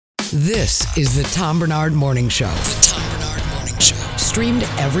This is the Tom Barnard Morning Show. The Tom Barnard Morning Show. Streamed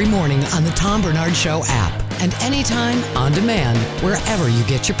every morning on the Tom Barnard Show app and anytime on demand wherever you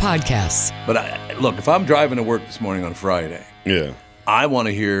get your podcasts. But look, if I'm driving to work this morning on Friday, I want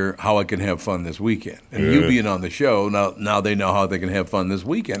to hear how I can have fun this weekend. And you being on the show, now they know how they can have fun this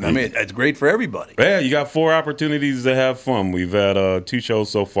weekend. I mean, it's great for everybody. Yeah, you got 4 opportunities to have fun. We've had 2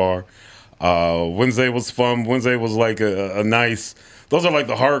 shows so far. Wednesday was fun. Wednesday was like a nice. Those are like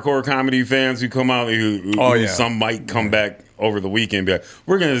the hardcore comedy fans who come out. Who some might come back over the weekend. Be like,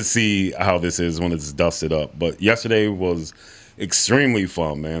 we're going to see how this is when it's dusted up. But yesterday was extremely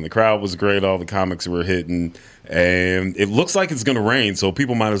fun, man. The crowd was great. All the comics were hitting. And it looks like it's going to rain, so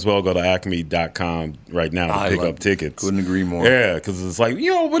people might as well go to acme.com right now to pick up tickets. Couldn't agree more. Yeah, because it's like,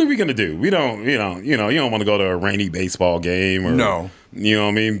 what are we going to do? We don't, you don't want to go to a rainy baseball game or, no. You know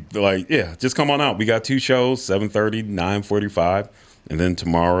what I mean? Like, yeah, just come on out. We got 2 shows, 7:30, 9:45, and then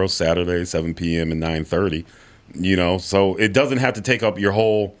tomorrow, Saturday, 7 p.m. and 9:30. So it doesn't have to take up your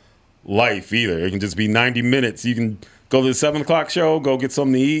whole life either. It can just be 90 minutes. You can go to the 7 o'clock show, go get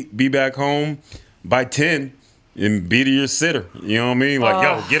something to eat, be back home by 10. And be to your sitter. You know what I mean? Like,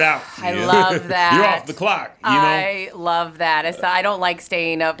 yo, get out. I love that. You're off the clock. I love that. I don't like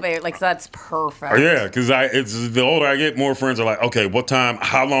staying up. So that's perfect. Yeah, because it's the older I get, more friends are like, okay, what time?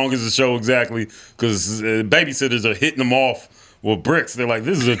 How long is the show exactly? Because babysitters are hitting them off with bricks. They're like,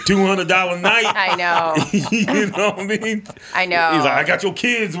 this is a $200 night. I know. You know what I mean? I know. He's like, I got your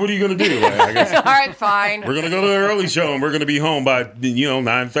kids. What are you going to do? Like, I guess, all right, fine. We're going to go to the early show, and we're going to be home by,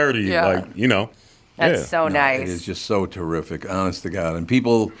 9:30. Yeah. That's so nice. It is just so terrific, honest to God. And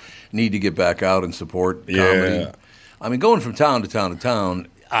people need to get back out and support comedy. I mean, going from town to town to town,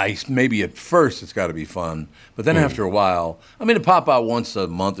 maybe at first it's got to be fun. But then after a while, to pop out once a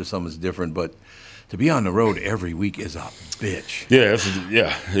month or something is different. But to be on the road every week is a bitch.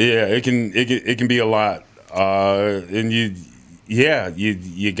 Yeah. It can be a lot. And you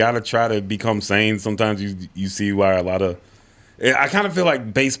got to try to become sane. Sometimes you see why a lot of – I kind of feel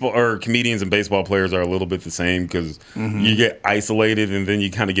like baseball or comedians and baseball players are a little bit the same because you get isolated and then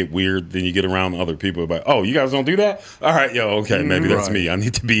you kind of get weird. Then you get around other people like, oh, you guys don't do that? All right, okay, maybe that's me. I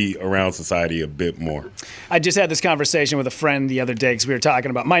need to be around society a bit more. I just had this conversation with a friend the other day because we were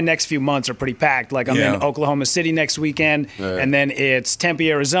talking about my next few months are pretty packed. Like I'm in Oklahoma City next weekend, and then it's Tempe,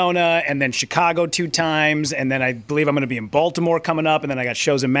 Arizona, and then Chicago 2 times, and then I believe I'm going to be in Baltimore coming up, and then I got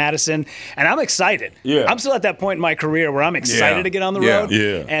shows in Madison, and I'm excited. Yeah. I'm still at that point in my career where I'm excited to get on the road.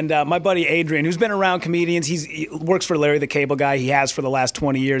 Yeah. And my buddy Adrian, who's been around comedians, he works for Larry the Cable Guy. He has for the last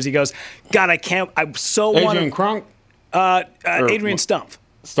 20 years. He goes, God, I so want Adrian Kronk? Adrian Stumpf.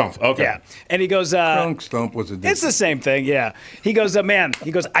 Stumpf, okay. Yeah. And he goes, Kronk, Stump was a different. It's the same thing, yeah. He goes,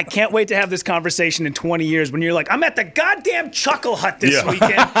 I can't wait to have this conversation in 20 years when you're like, I'm at the goddamn Chuckle Hut this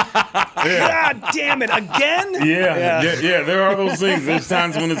weekend. God damn it, again? Yeah. There are those things. There's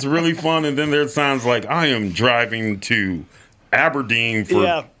times when it's really fun, and then there's times like I am driving to Aberdeen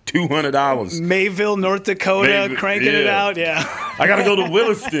for $200. Mayville, North Dakota, cranking it out, I got to go to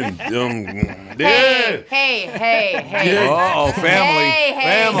Williston. Hey. Family.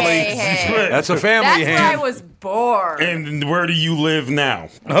 Hey. That's a family That's where I was born. And where do you live now?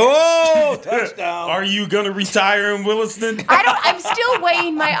 Oh, touchdown. Are you going to retire in Williston? I'm still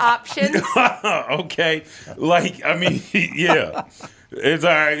weighing my options. Okay. It's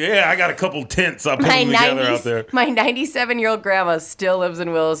all right. Yeah, I got a couple tents I put them together out there. My 97-year-old grandma still lives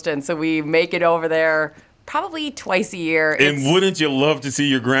in Williston, so we make it over there probably twice a year. And wouldn't you love to see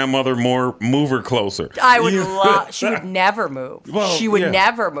your grandmother move her closer? I would love. She would never move. Well, she would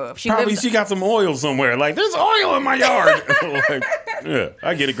never move. She got some oil somewhere. Like, there's oil in my yard.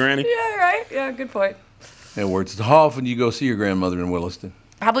 I get it, Granny. Yeah, right. Yeah, good point. Yeah, how often do you go see your grandmother in Williston?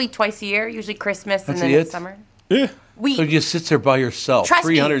 Probably twice a year, usually Christmas and then in summer. Yeah. So you just sit there by yourself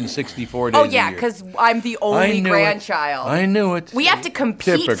 364 days a year. Oh, yeah, because I'm the only grandchild. I knew it. We have to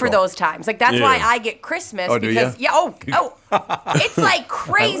compete for those times. Like, that's why I get Christmas. Oh, because, do you? It's like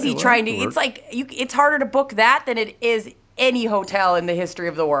crazy trying to, it's like, it's harder to book that than it is any hotel in the history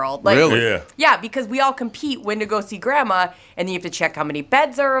of the world. Like, really? Yeah. Yeah, because we all compete when to go see grandma, and then you have to check how many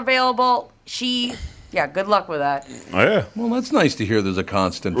beds are available. Yeah, good luck with that. Oh, yeah. Well, that's nice to hear there's a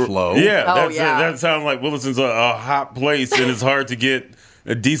constant flow. Yeah, that sounds like Williston's a hot place, and it's hard to get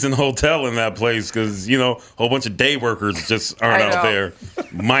a decent hotel in that place because, a whole bunch of day workers just aren't out there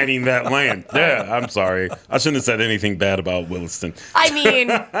mining that land. Yeah, I'm sorry. I shouldn't have said anything bad about Williston. I mean,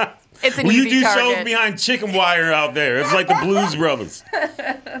 it's an easy you do target. shows behind chicken wire out there. It's like the Blues Brothers.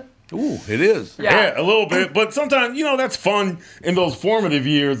 Ooh, it is. Yeah, a little bit. But sometimes, that's fun in those formative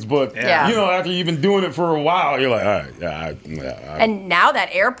years. But, after you've been doing it for a while, you're like, all right. And now that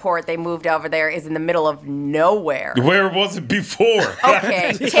airport they moved over there is in the middle of nowhere. Where was it before?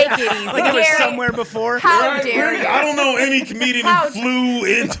 Okay, take it easy. Like it was somewhere before. How dare you? I don't know any comedian who flew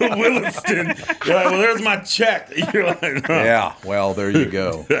into Williston. You're like, well, there's my check. You're like, no. Yeah, well, there you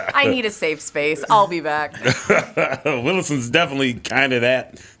go. I need a safe space. I'll be back. Williston's definitely kind of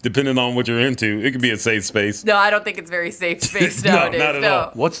that, depending on what you're into. It could be a safe space. No, I don't think it's very safe space nowadays. No, not at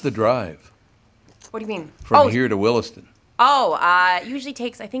all. What's the drive? What do you mean? From here to Williston? Usually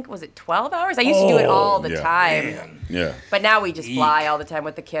takes, I think, was it 12 hours? I used to do it all the time. Man. Yeah. But now we just fly all the time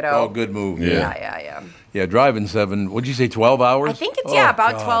with the kiddo. Oh, good move. Yeah. Yeah, driving 7, what'd you say, 12 hours? I think it's,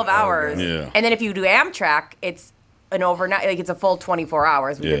 about 12 hours. Yeah. And then if you do Amtrak, it's an overnight, like it's a full 24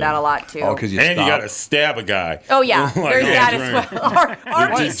 hours. We did that a lot, too. Oh, because you got to stab a guy. Oh, yeah. There's that as well.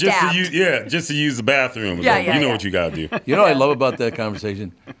 Or be stabbed. Just to use the bathroom. Yeah, you know what you got to do. You know what I love about that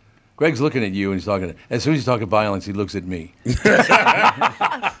conversation? Greg's looking at you and he's talking. As soon as he's talking violence, he looks at me.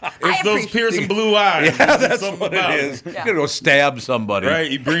 It's those piercing blue eyes. Yeah, that's what it is. Yeah. You're going to go stab somebody. Right?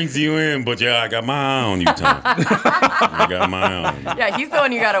 He brings you in, but I got my eye on you, Tom. I got my eye on you. Yeah, he's the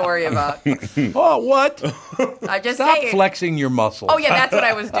one you got to worry about. Oh, what? I just Stop saying. flexing your muscles. Oh, yeah, that's what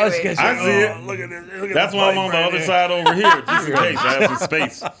I was doing. I see it. Look at this. That's why I'm on the other side over here, just in case. I have some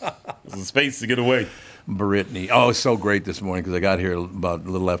space. There's some space to get away. Brittany. Oh, it's so great this morning because I got here about a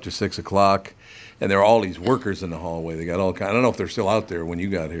little after 6 o'clock, and there were all these workers in the hallway. They got all kind. I don't know if they're still out there when you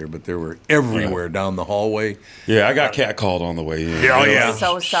got here, but they were everywhere down the hallway. Yeah, I got catcalled on the way in. Oh, yeah. I'm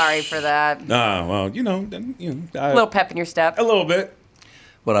so sorry for that. Well, a little pep in your step. A little bit.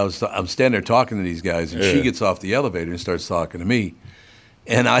 But I'm standing there talking to these guys, and she gets off the elevator and starts talking to me.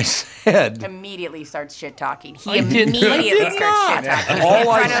 And I said... Immediately starts shit-talking. He I did immediately starts not. shit-talking.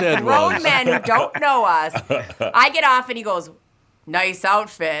 All I in front said of grown was... men who don't know us. I get off, and he goes, nice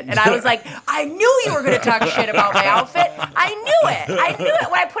outfit. And I was like, I knew you were going to talk shit about my outfit. I knew it.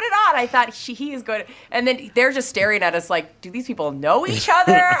 When I put it on, I thought he is going to... And then they're just staring at us like, do these people know each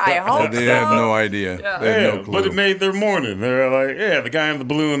other? I hope They so. have no idea. Yeah. They have no clue. But it made their morning. They're like, the guy in the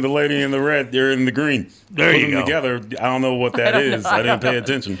blue and the lady in the red, they're in the green. There you Put go. them together. I don't know what that is. I didn't pay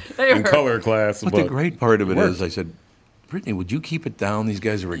attention in color class. But the great part of it is, I said, Brittany, would you keep it down? These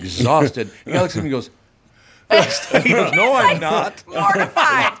guys are exhausted. And Alex and me goes... He goes, no, I'm not.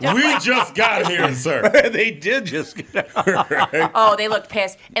 Mortified. We just got here, sir. They did just get out. Right? Oh, they looked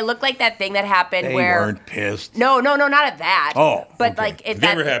pissed. It looked like that thing that happened They where... weren't pissed. No, not at that. Oh, but okay. like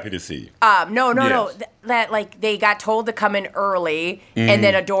They were happy to see you. No. Yes. That like they got told to come in early, and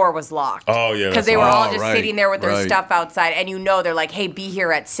then a door was locked. Oh, yeah, because that's they were right. all Oh, just right, sitting there with their right. stuff outside, and they're like, "Hey, be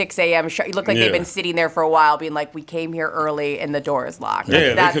here at 6 a.m." You look like they've been sitting there for a while, being like, "We came here early, and the door is locked." Yeah,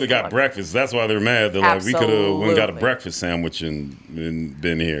 Like, they could have got breakfast. That's why they're mad. They're like, we could have went and got a Absolutely. breakfast sandwich and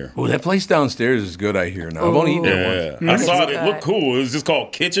been here. Oh, that place downstairs is good, I hear. Now, I've only eaten there Yeah, once. I saw it. It good. looked cool. It was just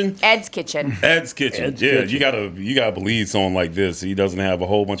called Kitchen. Ed's Kitchen. Ed's Kitchen. Ed's Yeah, Kitchen. you gotta believe someone like this. He doesn't have a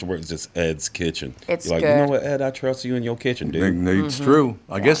whole bunch of words. It's just Ed's Kitchen. It's You're like, good. you know what, Ed? I trust you in your kitchen, dude. It's true.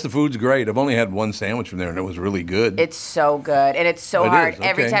 I guess the food's great. I've only had one sandwich from there, and it was really good. It's so good, and it's so It hard. is,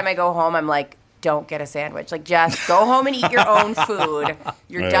 Every okay. time I go home, I'm like, don't get a sandwich. Like, just go home and eat your own food.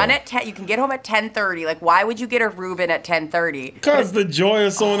 You're done at 10. You can get home at 10:30. Like, why would you get a Reuben at 10:30? Because the joy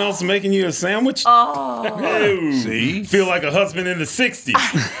of someone else making you a sandwich. Oh, See? feel like a husband in the '60s.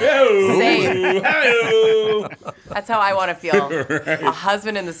 Oh, Same. oh. That's how I want to feel. A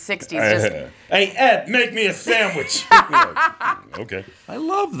husband in the 60s. Just Hey, Ed, make me a sandwich. Okay. I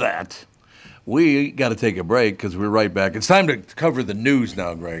love that. We got to take a break because we're right back. It's time to cover the news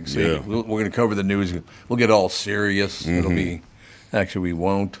now, Greg. See, Yeah. we're going to cover the news. We'll get all serious. It'll be... Actually, we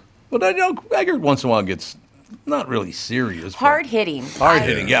won't. But I know Egert once in a while gets not really serious. but hard hitting. Hard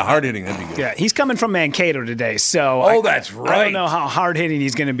hitting. Yeah, hard hitting. That'd be good. Yeah, he's coming from Mankato today, so Oh, that's I right. don't know how hard hitting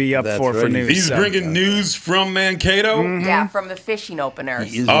he's going to be up That's for right. news. He's so. bringing news from Mankato. Yeah, from the fishing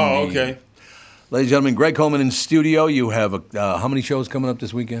openers. He is Oh, indeed. okay. Ladies and gentlemen, Greg Coleman in studio. You have how many shows coming up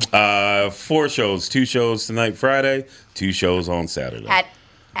this weekend? 4 shows. 2 shows tonight, Friday. 2 shows on Saturday. At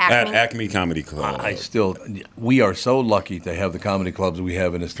Acme. At Acme Comedy Club. We are so lucky to have the comedy clubs we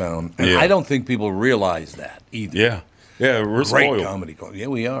have in this town. And Yeah. I don't think people realize that either. Yeah, we're Great spoiled. comedy club. Yeah,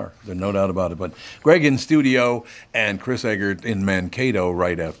 we are. There's no doubt about it. But Greg in studio and Chris Egert in Mankato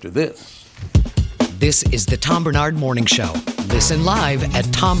right after this. This is the Tom Bernard Morning Show. Listen live at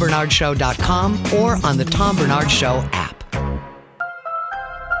tombernardshow.com or on the Tom Bernard Show app.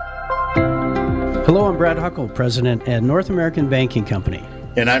 Hello, I'm Brad Huckle, President at North American Banking Company.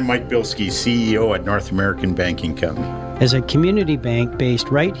 And I'm Mike Bilski, CEO at North American Banking Company. As a community bank based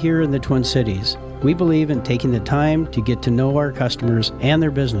right here in the Twin Cities, we believe in taking the time to get to know our customers and their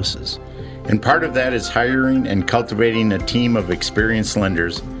businesses. And part of that is hiring and cultivating a team of experienced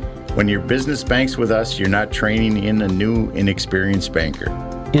lenders. When your business banks with us, you're not training in a new, inexperienced banker.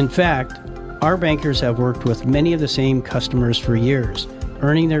 In fact, our bankers have worked with many of the same customers for years,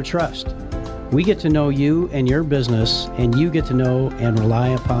 earning their trust. We get to know you and your business, and you get to know and rely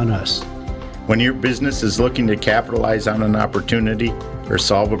upon us. When your business is looking to capitalize on an opportunity or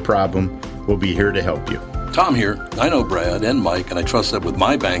solve a problem, we'll be here to help you. Tom here. I know Brad and Mike, and I trust that with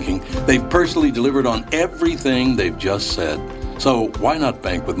my banking, they've personally delivered on everything they've just said. So why not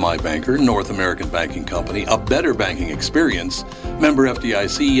bank with my banker, North American Banking Company, a better banking experience, member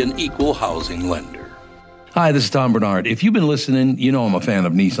FDIC, an equal housing lender. Hi, this is Tom Barnard. If you've been listening, you know I'm a fan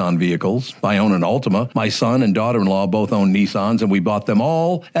of Nissan vehicles. I own an Altima. My son and daughter-in-law both own Nissans, and we bought them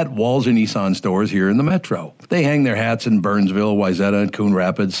all at Walser Nissan stores here in the Metro. They hang their hats in Burnsville, Wayzata, and Coon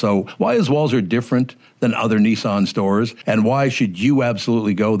Rapids. So why is Walser different than other Nissan stores? And why should you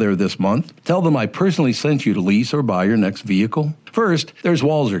absolutely go there this month? Tell them I personally sent you to lease or buy your next vehicle. First, there's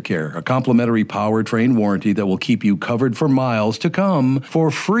Walser Care, a complimentary powertrain warranty that will keep you covered for miles to come for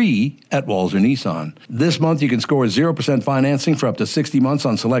free at Walser Nissan. This month, you can score 0% financing for up to 60 months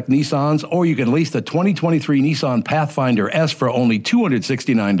on select Nissans, or you can lease the 2023 Nissan Pathfinder S for only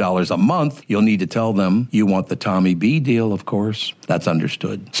 $269 a month. You'll need to tell them you want the Tommy B deal, of course. That's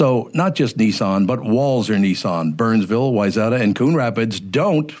understood. So, not just Nissan, but Walser Nissan, Burnsville, Wayzata, and Coon Rapids.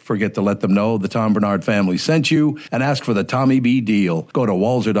 Don't forget to let them know the Tom Barnard family sent you and ask for the Tommy B deal. Go to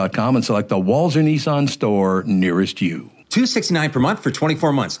walser.com and select the Walser Nissan store nearest you. $269 per month for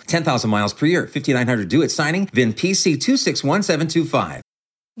 24 months, 10,000 miles per year, $5,900 due at signing, VIN PC 261725.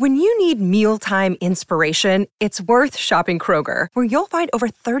 When you need mealtime inspiration, it's worth shopping Kroger, where you'll find over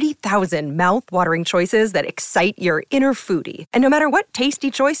 30,000 mouth-watering choices that excite your inner foodie. And no matter what tasty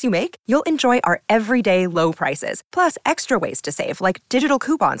choice you make, you'll enjoy our everyday low prices, plus extra ways to save, like digital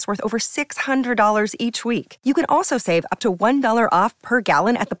coupons worth over $600 each week. You can also save up to $1 off per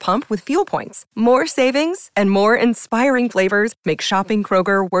gallon at the pump with fuel points. More savings and more inspiring flavors make shopping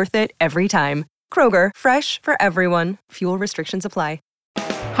Kroger worth it every time. Kroger, fresh for everyone. Fuel restrictions apply.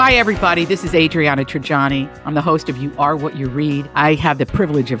 Hi, everybody. This is Adriana Trajani. I'm the host of You Are What You Read. I have the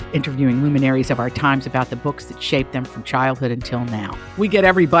privilege of interviewing luminaries of our times about the books that shaped them from childhood until now. We get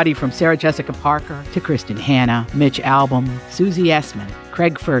everybody from Sarah Jessica Parker to Kristen Hanna, Mitch Albom, Susie Essman,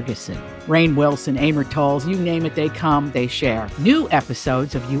 Craig Ferguson, Rainn Wilson, Amor Tolls, you name it, they come, they share. New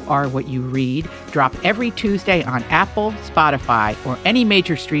episodes of You Are What You Read drop every Tuesday on Apple, Spotify, or any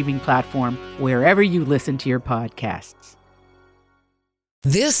major streaming platform wherever you listen to your podcasts.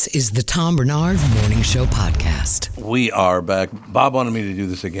 This is the Tom Barnard Morning Show podcast. We are back. Bob wanted me to do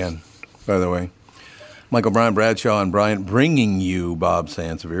this again, by the way. Michael Bryant, Bradshaw, and Bryant bringing you Bob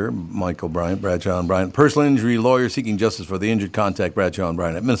Sansevier. Michael Bryant, Bradshaw, and Bryant. Personal injury lawyer seeking justice for the injured. Contact Bradshaw and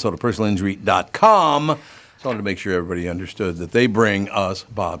Bryant at MinnesotaPersonalInjury.com. Just wanted to make sure everybody understood that they bring us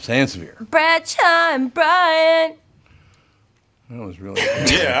Bob Sansevier. Bradshaw and Bryant. That was really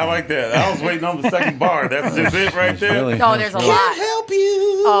good. Yeah, I like that. I was waiting on the second bar. That's just it right there. Really, no, there's a lot. Can't help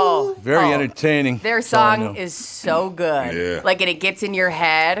you. Oh, very entertaining. Their song is so good. Yeah. Like, and it gets in your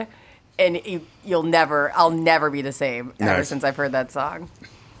head, and I'll never be the same ever since I've heard that song.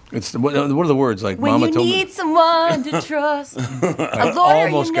 It's what are the words like? When Mama you told need me. someone to trust. I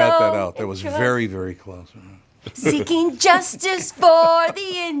almost got that out. That was very, very close. Seeking justice for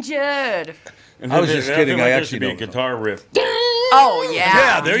the injured. And I was just kidding. Like I there actually should be a don't. guitar riff. Oh, yeah.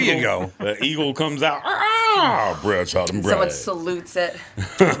 Yeah, there you go. The eagle comes out. Bradshaw and Someone Bryant. salutes it.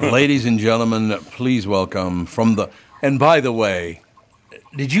 Ladies and gentlemen, please welcome from the. And by the way,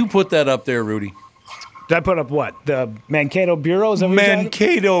 did you put that up there, Rudy? Did I put up what? The Mankato Bureau? Is that what you're talking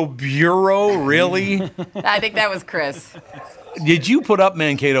Mankato Bureau, really? I think that was Chris. Did you put up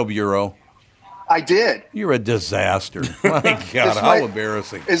Mankato Bureau? I did. You're a disaster. My God, how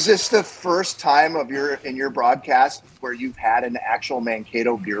embarrassing. Is this the first time in your broadcast where you've had an actual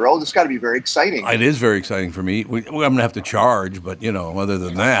Mankato Bureau? This got to be very exciting. It is very exciting for me. I'm going to have to charge, but, other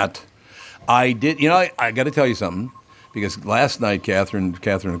than that, I did. I got to tell you something, because last night, Catherine,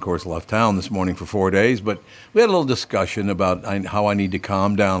 of course, left town this morning for 4 days, but we had a little discussion about how I need to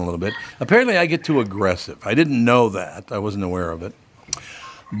calm down a little bit. Apparently, I get too aggressive. I didn't know that. I wasn't aware of it.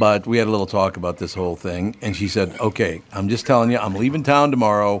 But we had a little talk about this whole thing, and she said, okay, I'm just telling you, I'm leaving town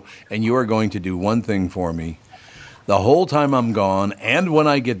tomorrow, and you are going to do one thing for me. The whole time I'm gone, and when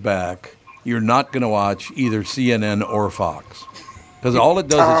I get back, you're not going to watch either CNN or Fox. Because all it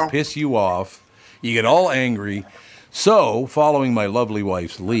does is piss you off. You get all angry. So, following my lovely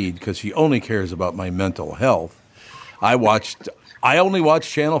wife's lead, because she only cares about my mental health, I only watch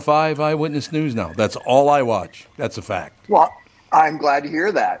Channel 5 Eyewitness News now. That's all I watch. That's a fact. Well, I'm glad to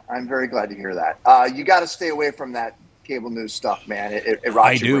hear that. I'm very glad to hear that. You got to stay away from that cable news stuff, man. It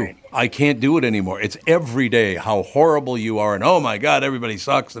rots your brain. I can't do it anymore. It's every day how horrible you are, and oh my God, everybody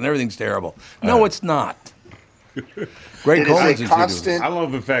sucks and everything's terrible. No, it's not. Great Coleman. I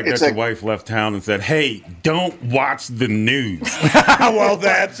love the fact that your wife left town and said, "Hey, don't watch the news." Well,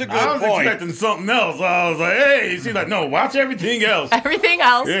 that's a good point. I was expecting something else. I was like, "Hey," she's like, "No, watch everything else." Everything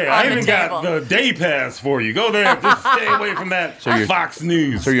else. Yeah, I even got the day pass for you. Go there. Just stay away from that Fox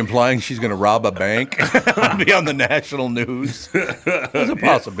News. So you're implying she's going to rob a bank and be on the national news? There's a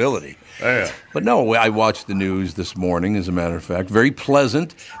possibility. Yeah. But no, I watched the news this morning, as a matter of fact. Very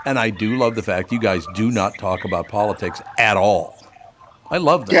pleasant, and I do love the fact you guys do not talk about politics at all. I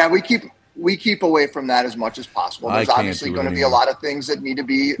love that. Yeah, we keep away from that as much as possible. There's obviously going to be a lot of things that need to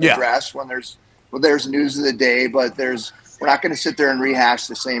be addressed when there's news of the day, but we're not going to sit there and rehash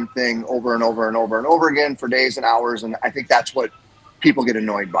the same thing over and over and over and over again for days and hours, and I think that's what people get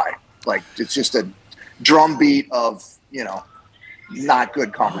annoyed by. Like, it's just a drumbeat of, not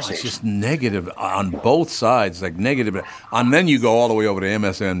good conversation. It's just negative on both sides, like negative. And then you go all the way over to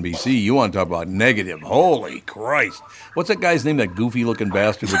MSNBC. You want to talk about negative. Holy Christ. What's that guy's name, that goofy-looking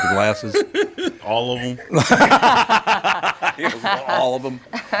bastard with the glasses? All of them? All of them.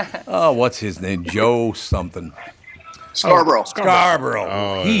 Oh, what's his name? Joe something. Scarborough. Scarborough.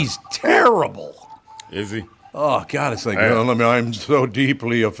 Oh, He's terrible. Is he? Oh, God, it's like, I'm so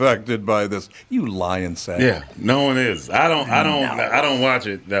deeply affected by this. You lying sack. Yeah, no one is. I don't watch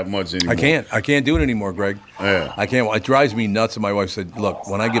it that much anymore. I can't do it anymore, Greg. Yeah. I can't. It drives me nuts. And my wife said, look,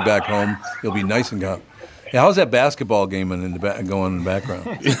 when I get back home, you'll be nice and calm. Yeah, how's that basketball game going in the background?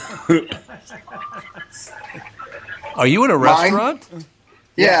 Are you in a restaurant?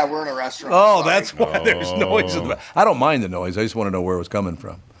 Yeah, we're in a restaurant. Oh, that's why there's noise in the back. I don't mind the noise. I just want to know where it was coming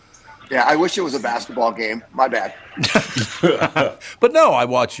from. Yeah, I wish it was a basketball game. My bad. But no, I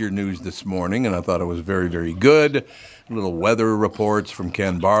watched your news this morning, and I thought it was very, very good. Little weather reports from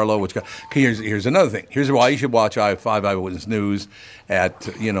Ken Barlow. Here's another thing. Here's why you should watch 5 Eyewitness News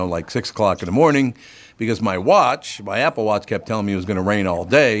at, like 6 o'clock in the morning, because my Apple Watch kept telling me it was going to rain all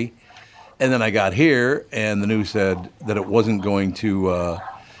day. And then I got here, and the news said that it wasn't going to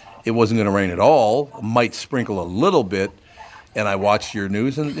rain at all. It might sprinkle a little bit. And I watched your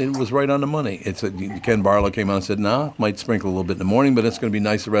news, and it was right on the money. Ken Barlow came out and said, it might sprinkle a little bit in the morning, but it's going to be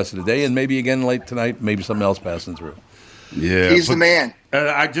nice the rest of the day, and maybe again late tonight, maybe something else passing through. Yeah, he's the man.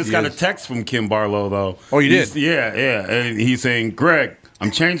 I just got a text from Ken Barlow, though. Oh, you did? Yeah. And he's saying, Greg,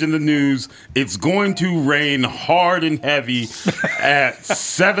 I'm changing the news. It's going to rain hard and heavy at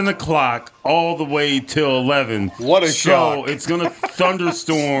 7 o'clock all the way till 11. What a shock. So it's going to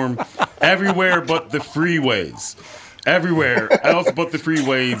thunderstorm everywhere but the freeways. Everywhere else but the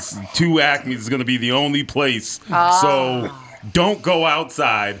freeways, 2 Acme is going to be the only place. So don't go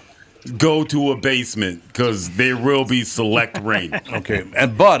outside. Go to a basement because there will be select rain. Okay.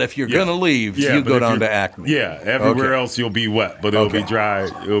 But if you're going to leave, you go down to Acme. Yeah. Everywhere else you'll be wet, but it'll be dry.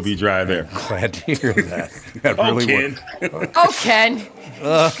 It'll be dry there. Glad to hear that. Ken. Ken.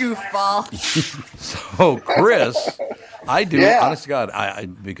 Goofball. So, Chris, I do, honest to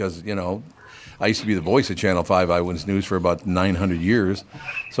God, because, I used to be the voice of Channel 5 Eyewitness News for about 900 years,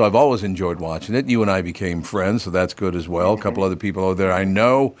 so I've always enjoyed watching it. You and I became friends, so that's good as well. A couple other people over there I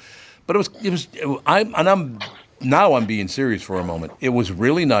know, but I'm being serious for a moment. It was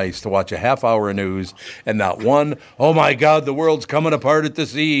really nice to watch a half hour of news and not one, oh my God, the world's coming apart at the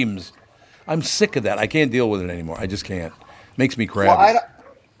seams. I'm sick of that. I can't deal with it anymore. I just can't. Makes me crabby. Well,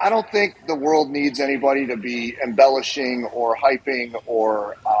 I don't think the world needs anybody to be embellishing or hyping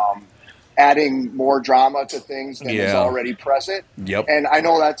or adding more drama to things than is already present. Yep. And I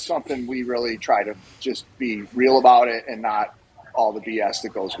know that's something we really try to just be real about it and not all the BS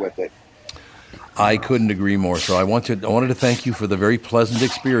that goes with it. I couldn't agree more. So I wanted to thank you for the very pleasant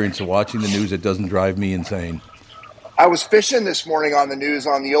experience of watching the news that doesn't drive me insane. I was fishing this morning on the news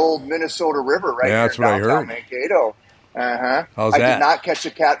on the old Minnesota River right here in downtown Mankato. How's that? I did not catch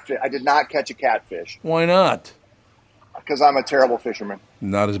a catfish. I did not catch a catfish. Why not? Because I'm a terrible fisherman.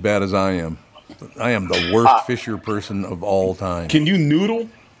 Not as bad as I am. I am the worst fisher person of all time. Can you noodle?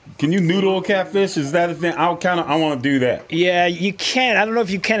 Can you noodle a catfish? Is that a thing? I want to do that. Yeah, you can. I don't know if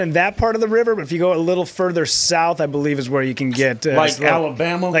you can in that part of the river, but if you go a little further south, I believe is where you can get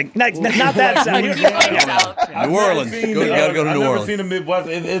Alabama. Like not that south. New Orleans. You gotta go to New Orleans. I've never seen the Midwest.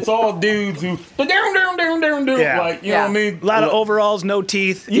 It's all dudes who down. Yeah. Like you know what I mean. A lot of overalls, no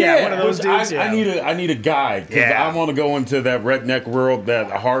teeth. Yeah, one of those dudes. I need a guide because I want to go into that redneck world, that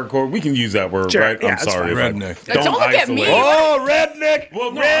hardcore. We can use that word, right? Yeah, I'm sorry, redneck. Don't look at me. Oh, redneck.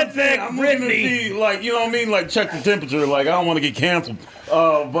 Well, no, redneck. I'm looking to see, like, you know what I mean? Like, check the temperature. Like, I don't want to get canceled.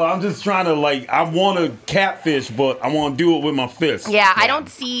 But I'm just trying to, like, I want to catfish, but I want to do it with my fist. Yeah, I don't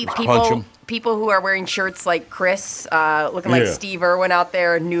see people who are wearing shirts like Chris, looking like Steve Irwin out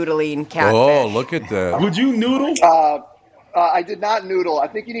there noodling catfish. Oh, look at that. Would you noodle? I did not noodle. I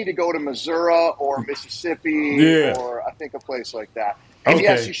think you need to go to Missouri or Mississippi or I think a place like that. And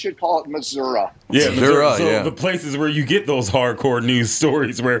yes, you should call it Missouri. Yeah, Missouri. So the places where you get those hardcore news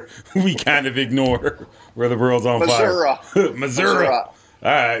stories where we kind of ignore where the world's on fire. Missouri. All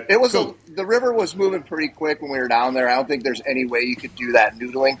right. It was the river was moving pretty quick when we were down there. I don't think there's any way you could do that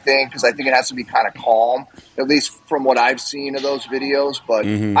noodling thing because I think it has to be kind of calm, at least from what I've seen of those videos. But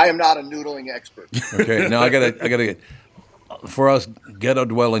I am not a noodling expert. Okay, now I gotta get. For us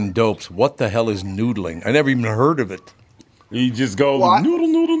ghetto-dwelling dopes, what the hell is noodling? I never even heard of it. You just go noodle.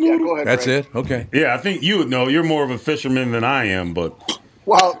 Yeah, go ahead, That's Ray. it? Okay. Yeah, I think you would know. You're more of a fisherman than I am, but...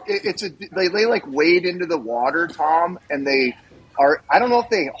 Well, they like wade into the water, Tom, and they are, I don't know if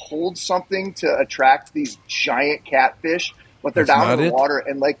they hold something to attract these giant catfish, but they're down in the water,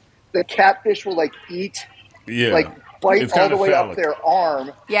 and like the catfish will like eat, bite all the way up their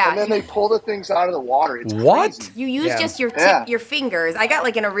arm, and then they pull the things out of the water. It's crazy. You use just your fingers. I got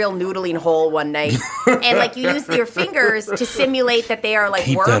like in a real noodling hole one night, and like you use your fingers to simulate that they are like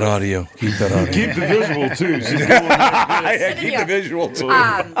Keep worms. that audio. Keep the visual too. She's keep the visual too.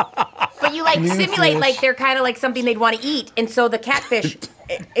 But you like simulate like they're kind of like something they'd want to eat, and so the catfish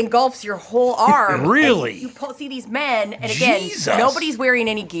engulfs your whole arm. Really? You see these men, and again, nobody's wearing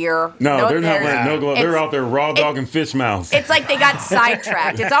any gear. No, they're not wearing no gloves. They're out there raw dogging fish mouths. It's like they got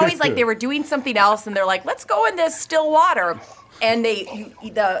sidetracked. It's always like they were doing something else, and they're like, "Let's go in this still water." And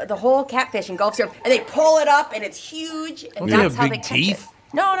the whole catfish engulfs your, and they pull it up, and it's huge. And that's how they catch it.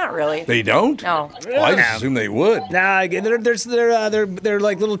 No, not really. They don't? No. Well, I just assume they would. Nah, they're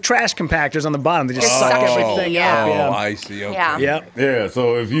like little trash compactors on the bottom. They just suck everything up. Oh, I see. Okay. Yeah.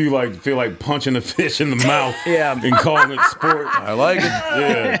 So if you like feel like punching a fish in the mouth, and calling it sport, I like it.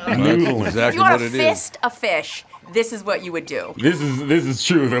 Yeah, noodling. Exactly if you want what to it fist a fish, this is what you would do. This is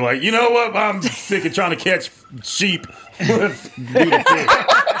true. They're like, you know what? I'm sick of trying to catch sheep. Let's do the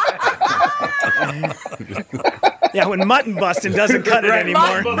Yeah, when mutton busting doesn't cut it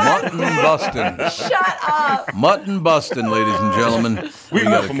anymore. Mutton busting. Shut up. Mutton busting, ladies and gentlemen. We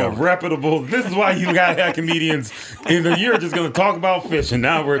got from a reputable. This is why you got to have comedians. You're just going to talk about fishing.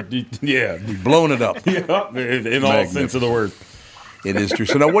 Now we're blowing it up. Yeah, in all sense of the word. It is true.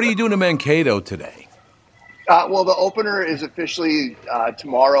 So now, what are you doing in Mankato today? Well, the opener is officially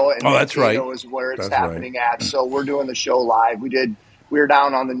tomorrow, and that's right. Mankato is where it's happening at. So we're doing the show live. We were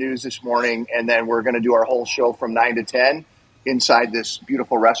down on the news this morning, and then we're going to do our whole show from 9 to 10 inside this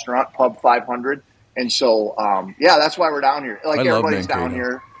beautiful restaurant, Pub 500. And so, that's why we're down here. Like everybody's down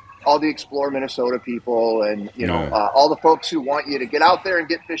here, all the Explore Minnesota people, and all the folks who want you to get out there and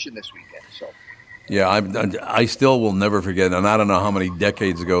get fishing this weekend. So. Yeah, I still will never forget, and I don't know how many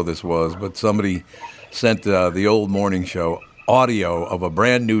decades ago this was, but somebody sent the old morning show audio of a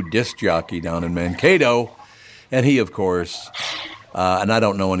brand new disc jockey down in Mankato, and he, of course, and I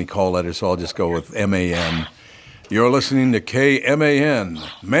don't know any call letters, so I'll just go with M-A-N. You're listening to KMAN,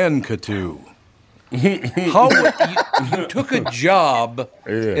 Mankato. How you took a job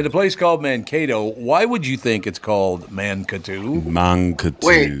in a place called Mankato. Why would you think it's called Mankato? Mankato.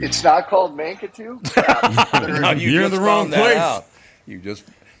 Wait, it's not called Mankato? You're in the wrong place. You just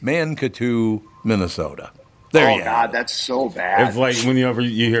Mankato, Minnesota. There you go. God, that's so bad. It's like whenever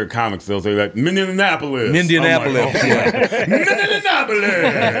you hear comics, they'll say like Minneapolis. Minneapolis.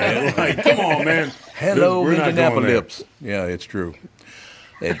 Minneapolis. Like, come on, man. Hello, Minneapolis. Yeah, it's true.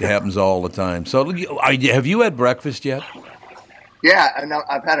 It happens all the time. So, have you had breakfast yet? Yeah, and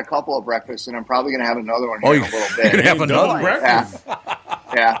I've had a couple of breakfasts, and I'm probably going to have another one here in a little bit. You're have another breakfast?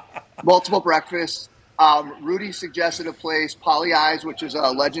 Yeah. Multiple breakfasts. Rudy suggested a place, Polly Eyes, which is a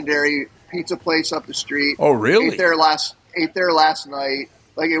legendary pizza place up the street. Oh, really? Ate there last night.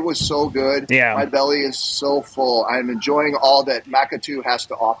 Like, it was so good. Yeah. My belly is so full. I'm enjoying all that Mankato has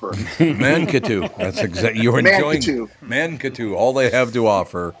to offer. Mankato. That's exactly. You're enjoying Mankato. All they have to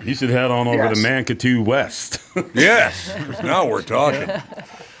offer. You should head on over to Mankato West. Yes. Because now we're talking.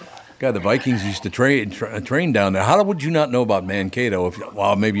 God, the Vikings used to train down there. How would you not know about Mankato?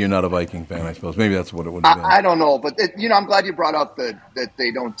 Well, maybe you're not a Viking fan, I suppose. Maybe that's what it would have been. I don't know, but I'm glad you brought up that they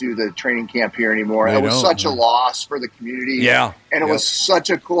don't do the training camp here anymore. It was such a loss for the community. Yeah, and it was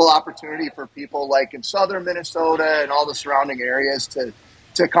such a cool opportunity for people like in southern Minnesota and all the surrounding areas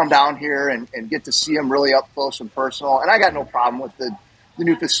to come down here and get to see them really up close and personal. And I got no problem with the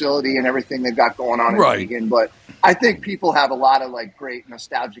new facility and everything they've got going on in Michigan, but I think people have a lot of like great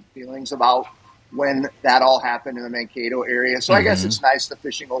nostalgic feelings about when that all happened in the Mankato area. So I guess it's nice the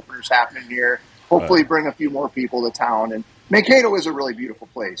fishing opener's happening here. Hopefully bring a few more people to town. And Mankato is a really beautiful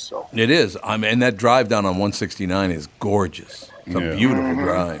place. So it is. I mean, and that drive down on 169 is gorgeous. It's a beautiful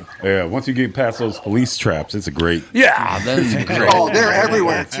drive. Yeah, once you get past those police traps, it's a great. Yeah, that's great. Oh, they're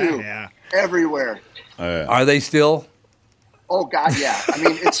everywhere too. Everywhere. Are they still? Oh God, yeah. I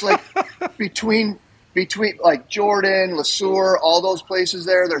mean, it's like between like Jordan, LeSueur, all those places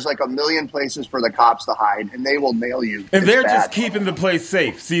there's like a million places for the cops to hide, and they will nail you. And they're just keeping the place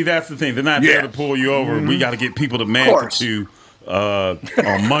safe. See, that's the thing. They're not there to pull you over. We got to get people to Mankato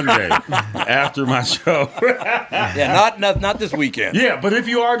on Monday after my show. Not this weekend. Yeah, but if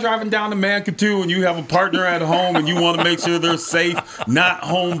you are driving down to Mankato and you have a partner at home and you want to make sure they're safe, not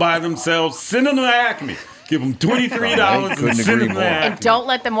home by themselves, send them to Acme. Give them $23 and send them that. And don't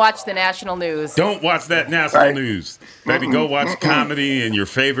let them watch the national news. Don't watch that national news. Baby, go watch comedy and your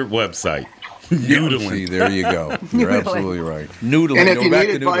favorite website. Noodling. See, there you go. You're absolutely right. Noodling. And if you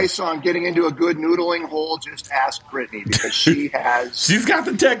need advice on getting into a good noodling hole, just ask Brittany because she's got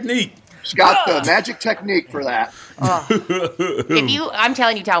the technique. She's got the magic technique for that. I'm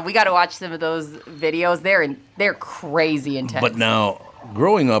telling you, Tom, we got to watch some of those videos. They're crazy intense. But now,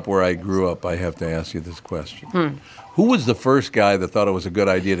 growing up where I grew up, I have to ask you this question. Who was the first guy that thought it was a good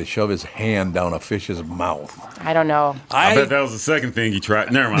idea to shove his hand down a fish's mouth? I don't know. I bet that was the second thing he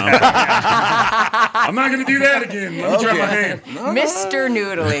tried. Never mind. I'm not going to do that again. Let me try my hand. Mr.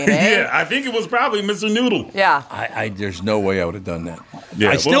 Noodling, eh? Yeah, I think it was probably Mr. Noodle. Yeah. There's no way I would have done that. Yeah,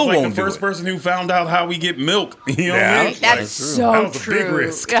 I still won't the first person who found out how we get milk. You know what I mean? That's so that was true. a big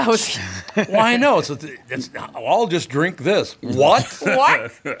risk. Well, I know. I'll just drink this. What?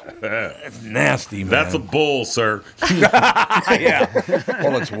 What? That's nasty, man. That's a bull, sir. Yeah.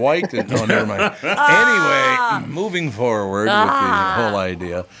 Well, it's white. No, never mind. Anyway, moving forward with the whole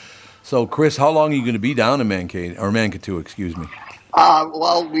idea. So, Chris, how long are you going to be down in Mankato, excuse me?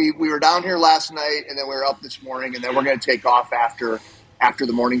 Well, we were down here last night, and then we were up this morning, and then we're going to take off after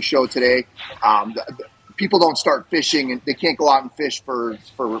the morning show today. People don't start fishing, and they can't go out and fish for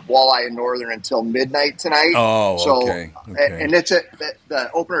walleye in northern until midnight tonight. Oh, so, okay. And the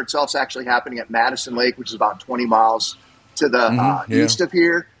opener itself is actually happening at Madison Lake, which is about 20 miles to the east of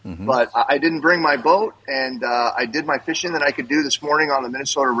here. But I didn't bring my boat, and I did my fishing that I could do this morning on the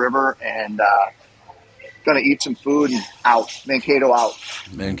Minnesota River, and going to eat some food and Mankato out.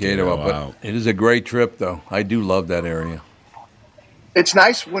 But it is a great trip, though. I do love that area. It's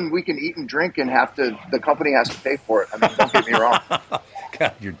nice when we can eat and drink and the company has to pay for it. I mean, don't get me wrong.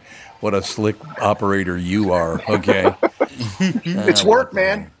 God, what a slick operator you are. Okay. It's work,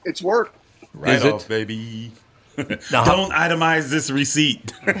 man. It's work. Right off, baby. Don't itemize this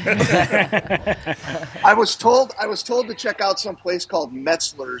receipt. I was told to check out some place called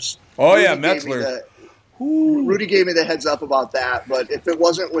Metzler's. Oh, yeah, Metzler. Rudy gave me the heads up about that, but if it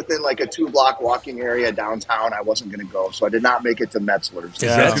wasn't within like a 2-block walking area downtown, I wasn't going to go. So I did not make it to Metzler's.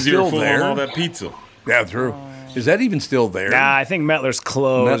 Yeah, that's because you were full on all that pizza. Yeah, true. Is that even still there? Nah, I think Mettler's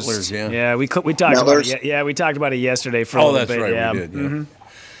closed. Mettler's, yeah. Yeah, we talked about it. Yeah, we talked about it yesterday for a little bit. Oh, that's right, yeah. we did. Yeah.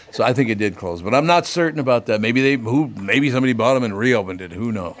 So I think it did close, but I'm not certain about that. Maybe somebody bought them and reopened it.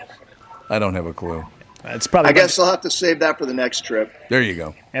 Who knows? I don't have a clue. It's probably. I guess I'll have to save that for the next trip. There you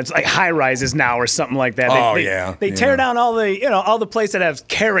go. It's like high rises now or something like that. They tear down all the place that has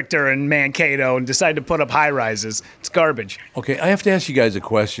character in Mankato and decide to put up high rises. It's garbage. Okay, I have to ask you guys a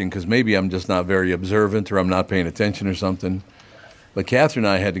question because maybe I'm just not very observant or I'm not paying attention or something. But Catherine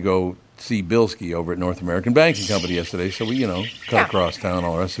and I had to go see Bilski over at North American Banking Company yesterday, so we cut across town,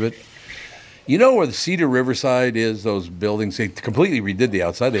 all the rest of it. You know where the Cedar Riverside is, those buildings? They completely redid the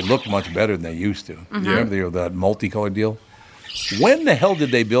outside. They look much better than they used to. Mm-hmm. Remember that multicolored deal? When the hell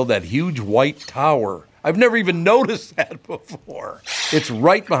did they build that huge white tower? I've never even noticed that before. It's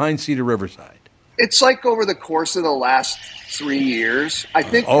right behind Cedar Riverside. It's like over the course of the last 3 years. I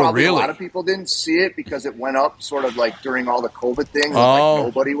think probably a lot of people didn't see it because it went up sort of like during all the COVID things. Like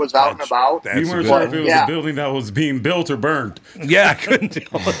nobody was out and about. You weren't sure if it was a building that was being built or burned. Yeah, I couldn't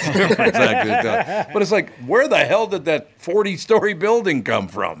tell. Exactly. But it's like, where the hell did that 40-story building come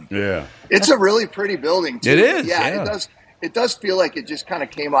from? Yeah. It's a really pretty building, too. It is. Yeah, it does. it does feel like it just kind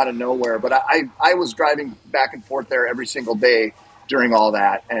of came out of nowhere. But I was driving back and forth there every single day during all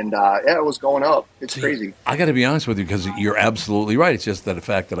that, and it was going up. It's crazy. I got to be honest with you, because you're absolutely right. It's just that the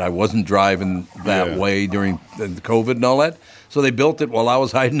fact that I wasn't driving that way during the COVID and all that. So they built it while I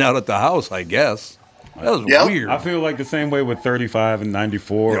was hiding out at the house, I guess. That was weird. I feel like the same way with 35 and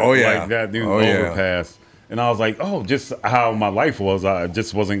 94. Oh, yeah. Like that new overpass. And I was like, just how my life was. I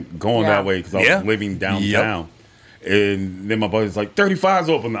just wasn't going that way because I was living downtown. And then my buddy's like, 35's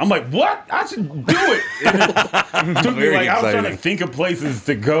open. I'm like, what? I should do it. And it took me like, I was trying to think of places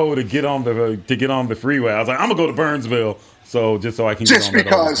to go to get on the freeway. I was like, I'm gonna go to Burnsville, so I can get on that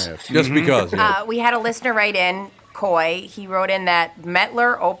overpass. Just because. Yeah. We had a listener write in. Coy, he wrote in that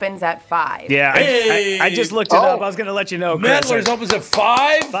Mettler opens at 5. Yeah, I just looked it up. I was going to let you know, Chris. Mettler's opens at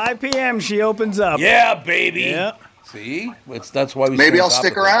 5? 5 p.m. she opens up. Yeah, baby. Yeah. See? That's why we Maybe I'll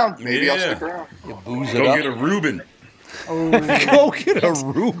stick around. Maybe I'll stick around. You booze Go it up. get a Reuben. Go get a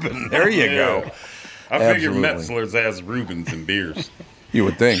Reuben. There you go. I figure Metzler's has Reubens and beers. You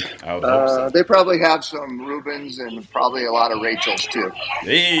would think. I would hope so. They probably have some Reubens and probably a lot of Rachels, too.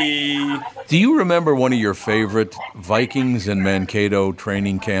 Hey. Do you remember one of your favorite Vikings and Mankato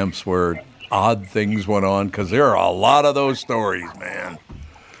training camps where odd things went on? Because there are a lot of those stories, man.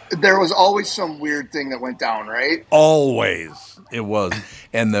 There was always some weird thing that went down, right? Always. It was.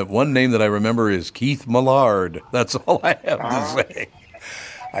 And the one name that I remember is Keith Millard. That's all I have to say.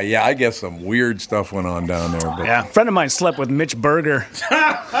 I guess some weird stuff went on down there. But. Yeah, a friend of mine slept with Mitch Berger.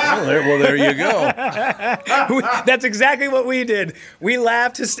 Well, there you go. That's exactly what we did. We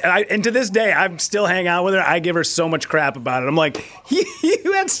laughed, and to this day, I still hang out with her. I give her so much crap about it. I'm like,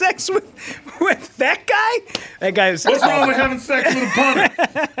 you had sex with that guy? That guy is. What's wrong with having sex with a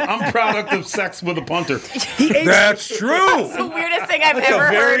punter? I'm a product of sex with a punter. That's true. That's the weirdest thing I've ever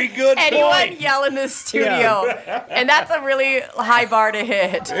very heard good anyone point. yell in this studio. And that's a really high bar to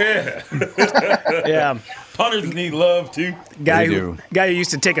hit. Yeah. Punters need love too. Guy who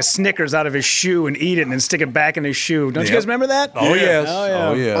used to take a Snickers out of his shoe and eat it and then stick it back in his shoe. Don't you guys remember that? Oh, yes.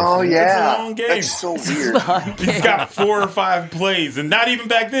 Oh, yeah. It's a long game. That's so weird. He's got 4 or 5 plays, and not even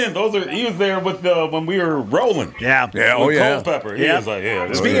back then. He was there with when we were rolling. Yeah. With Culpepper. He was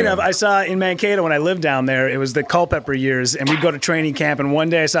like, Speaking of, I saw in Mankato when I lived down there, it was the Culpepper years, and we'd go to training camp, and one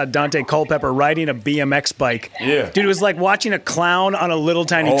day I saw Dante Culpepper riding a BMX bike. Yeah. Dude, it was like watching a clown on a little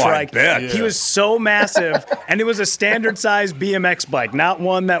tiny trike. I bet. He was so massive, and it was a standard-sized BMX bike, not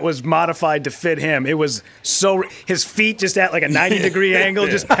one that was modified to fit him. It was his feet just at like a 90-degree angle,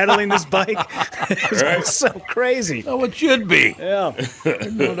 just pedaling this bike. It was so crazy. Oh, it should be. Yeah.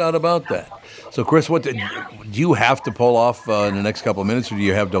 No doubt about that. So, Chris, do you have to pull off in the next couple of minutes, or do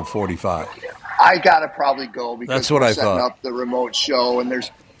you have till 45? I got to probably go because that's what we're I setting thought. up the remote show, and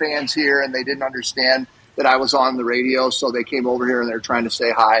there's fans here, and they didn't understand that I was on the radio, so they came over here, and they're trying to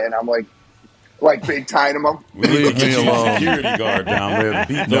say hi, and I'm like big time them. Leave me alone. Security guard down there to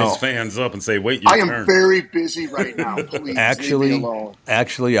beat those fans up and say, "Wait your turn." I am very busy right now. Please leave me alone.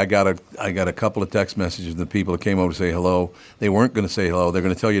 Actually, I got a couple of text messages from the people that came over to say hello. They weren't going to say hello. They're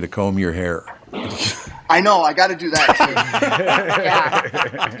going to tell you to comb your hair. I know. I got to do that too.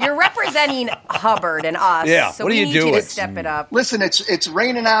 Yeah. You're representing Hubbard and us. Yeah. So what are we you need doing? you to step it up. Listen, it's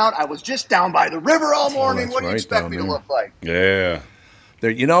raining out. I was just down by the river all morning. that's What do you right, expect down me to there. look like? Yeah.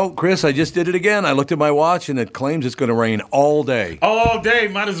 There, Chris, I just did it again. I looked at my watch, and it claims it's going to rain all day. All day.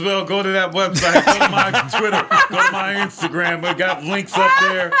 Might as well go to that website. Go to my Twitter. Go to my Instagram. We got links up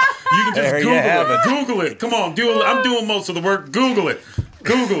there. You can just Google it. Google it. Come on. I'm doing most of the work. Google it.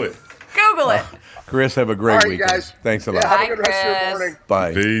 Google it. Google it. Chris, have a great All right, weekend. guys. Thanks a lot. Yeah, have a good rest of your morning.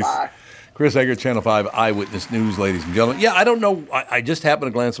 Bye. Peace. Bye. Chris Egert, Channel 5 Eyewitness News, ladies and gentlemen. Yeah, I don't know. I just happened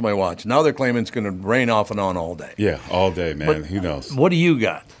to glance at my watch. Now they're claiming it's going to rain off and on all day. Yeah, all day, man. Who knows? What do you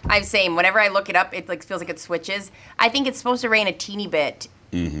got? I'm saying whenever I look it up, it feels like it switches. I think it's supposed to rain a teeny bit.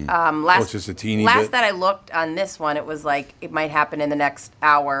 Mm-hmm. It's just a teeny last bit? that I looked on this one, it was like it might happen in the next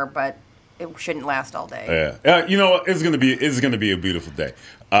hour, but it shouldn't last all day. Yeah. You know what? It's gonna be a beautiful day.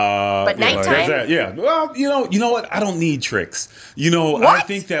 But nighttime? Yeah. Well, you know what? I don't need tricks. I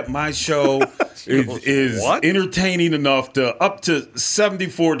think that my show is entertaining enough to up to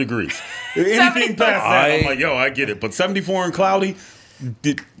 74 degrees. Anything past that, I'm like, I get it. But 74 and cloudy,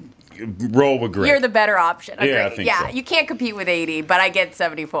 roll with Greg. You're the better option. Yeah, I think so. You can't compete with 80, but I get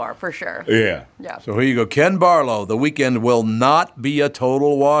 74 for sure. Yeah. So here you go. Ken Barlow, the weekend will not be a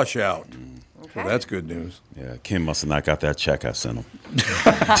total washout. Okay. So that's good news. Yeah, Kim must have not got that check I sent him.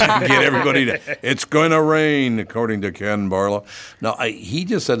 Get everybody to, it's going to rain, according to Ken Barlow. Now, he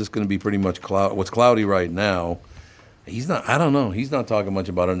just said it's going to be pretty much cloudy. What's cloudy right now, He's not. I don't know. He's not talking much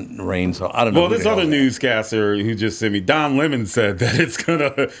about rain, so I don't know. Well, this other newscaster who just sent me, Don Lemon, said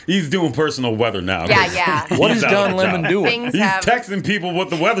that he's doing personal weather now. Yeah. What is Don Lemon doing? He's texting people what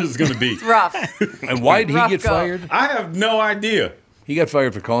the weather's going to be. It's rough. And why did he get fired? I have no idea. He got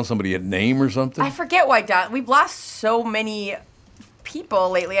fired for calling somebody a name or something? I forget why Don. We've lost so many people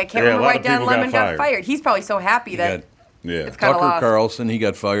lately. I can't remember why Don Lemon got fired. He's probably so happy that. It's kind of Tucker Carlson, he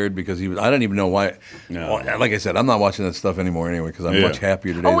got fired because he was. I don't even know why. No. Well, like I said, I'm not watching that stuff anymore anyway because I'm much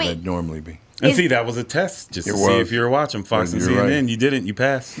happier today than I'd normally be. And see, that was a test just to see if you were watching Fox and CNN. Right. You didn't. You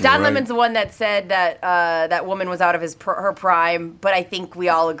passed. Don Lemon's the one that said that that woman was out of her prime, but I think we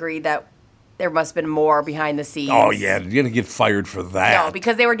all agreed that there must have been more behind the scenes. Oh, yeah. You're going to get fired for that. No,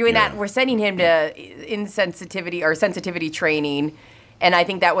 because they were doing that. We're sending him to sensitivity training, and I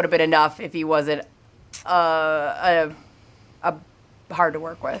think that would have been enough if he wasn't hard to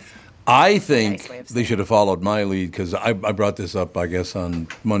work with. I think they should have followed my lead because I brought this up, I guess, on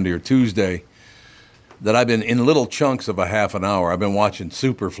Monday or Tuesday, that I've been in little chunks of a half an hour. I've been watching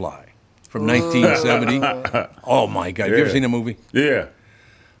Superfly from 1970. Oh, my God. Have you ever seen the movie? Yeah.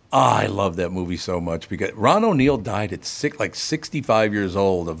 I love that movie so much because Ron O'Neal died at 65 years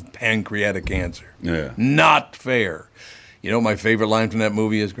old of pancreatic cancer. Yeah. Not fair. You know what my favorite line from that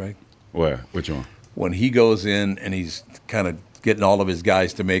movie is, Greg? Where? Which one? When he goes in and he's kind of getting all of his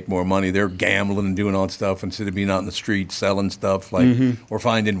guys to make more money. They're gambling and doing all that stuff instead of being out in the street selling stuff or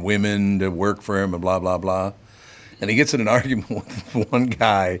finding women to work for him and blah, blah, blah. And he gets in an argument with one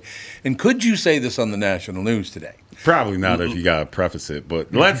guy. And could you say this on the national news today? Probably not if you got to preface it,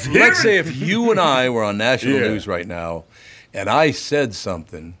 but let's say if you and I were on national news right now and I said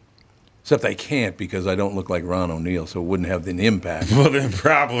something, except I can't because I don't look like Ron O'Neal, so it wouldn't have an impact. Well, then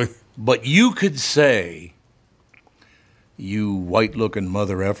probably. But you could say, you white-looking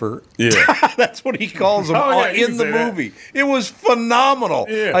mother effer. Yeah. That's what he calls him in the movie. It was phenomenal.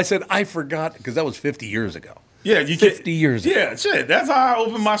 Yeah. I said, I forgot, because that was 50 years ago. Yeah, 50 years ago. Yeah, shit. That's how I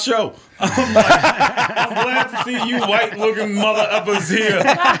open my show. I'm glad to see you white-looking mother uppers here.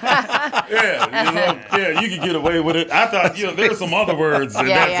 You can get away with it. I thought, there's some other words in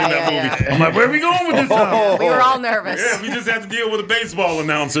that movie. I'm like, where are we going with this now? We were all nervous. Yeah, we just had to deal with a baseball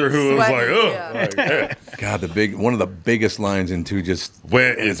announcer who was like, God, one of the biggest lines into just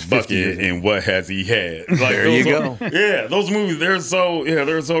where is Bucky and what has he had? Like, there you go. Yeah, those movies they're so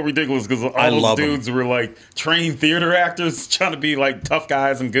ridiculous because all those dudes were like trained theater actors trying to be like tough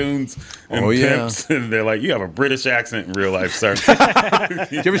guys and goons and pimps, and they're like, you have a British accent in real life, sir.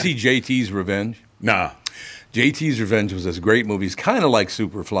 Did you ever see JT's Revenge? Nah. JT's Revenge was this great movie. It's kind of like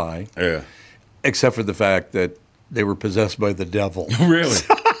Superfly. Yeah. Except for the fact that they were possessed by the devil. Really?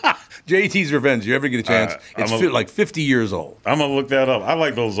 JT's Revenge. You ever get a chance? It's like 50 years old. I'm gonna look that up. I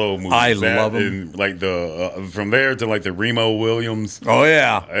like those old movies. I love them. And like the from there to like the Remo Williams. Oh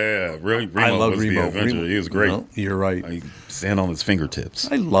yeah, really. Remo I love was Remo. The Avenger. He was great. No, you're right. He stand on his fingertips.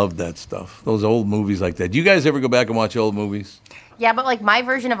 I love that stuff. Those old movies like that. Do you guys ever go back and watch old movies? Yeah, but like my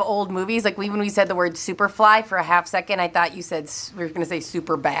version of old movies, like when we said the word Superfly for a half second, I thought you said we were going to say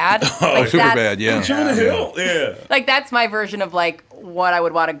super bad. Like super bad, yeah. Jonah Hill, yeah. Like that's my version of like what I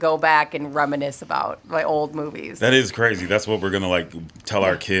would want to go back and reminisce about my old movies. That is crazy. That's what we're gonna like tell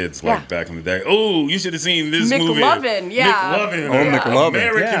our kids like back in the day. Oh, you should have seen this movie. McLovin, McLovin.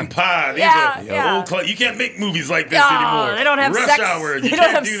 American Pie. You can't make movies like this anymore. They don't have Rush sex. Hour. You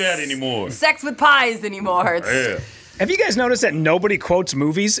can't do that anymore. Sex with pies anymore. Have you guys noticed that nobody quotes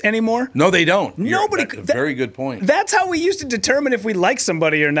movies anymore? No, they don't. Nobody. That's a very good point. That's how we used to determine if we like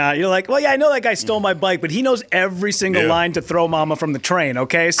somebody or not. You're like, well, yeah, I know that guy stole my bike, but he knows every single line to throw mama from the train,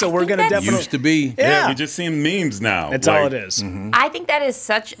 okay? So we're going to definitely... Used to be. Yeah, we just see memes now. That's all it is. Mm-hmm. I think that is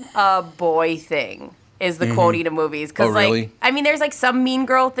such a boy thing. Is the quoting of movies. Cause really? I mean, there's like some Mean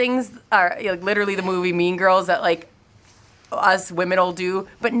Girl things, or like literally the movie Mean Girls that like us women will do,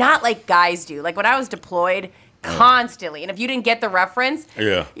 but not like guys do. Like when I was deployed, constantly, and if you didn't get the reference,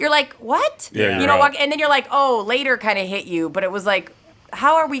 you're like, what? Yeah, you know, and then you're like, oh, later kind of hit you, but it was like,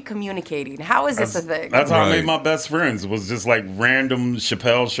 how are we communicating? How is this a thing? That's how I made my best friends. Was just like random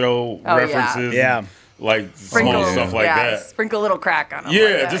Chappelle Show references. Yeah. Like small stuff like that. Sprinkle a little crack on them.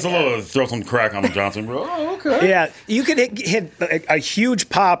 Yeah, just a little, throw some crack on Johnson, bro. Oh, okay. Yeah, you could hit a huge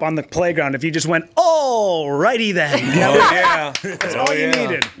pop on the playground if you just went, alrighty then. That's all you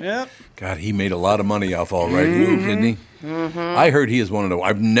needed. Yep. God, he made a lot of money off Alrighty, didn't he? Mm-hmm. I heard he is one of the...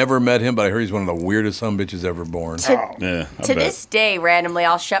 I've never met him, but I heard he's one of the weirdest sumbitches ever born. To this day, randomly,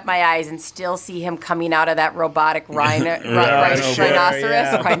 I'll shut my eyes and still see him coming out of that robotic rhinoceros. Like,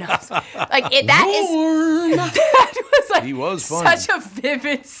 that was like he was such a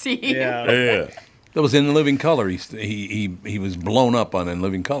vivid scene. Yeah. That was In Living Color. He was blown up on In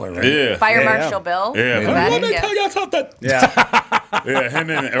Living Color, right? Yeah. Fire Marshal Bill. Yeah. Let me tell you something. Yeah, him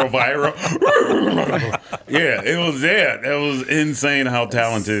and Elvira. Yeah, it was insane how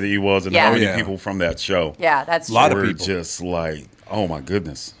talented he was and how many people from that show. Yeah, that's true. A lot of people. Just like, oh my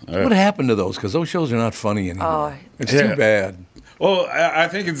goodness. What happened to those? Because those shows are not funny anymore. It's too bad. Well, I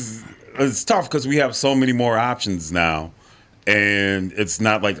think it's tough because we have so many more options now. And it's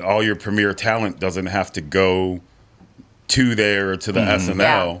not like all your premier talent doesn't have to go to there or to the SNL.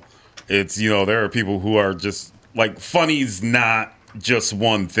 Yeah. It's, there are people who are just like, funny's not just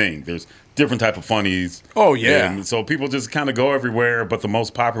one thing. There's different type of funnies. Oh, yeah. And so people just kind of go everywhere, but the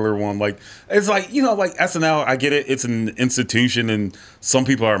most popular one, it's like SNL, I get it. It's an institution and some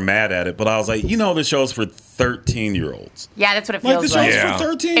people are mad at it. But I was like, the show's for 13-year-olds. Yeah, that's what it feels like. The show's for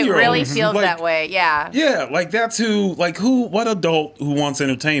 13-year-olds. It really feels that way, yeah. Yeah, that's what adult who wants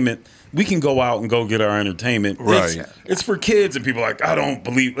entertainment, we can go out and go get our entertainment. Right. It's for kids, and people are like, I don't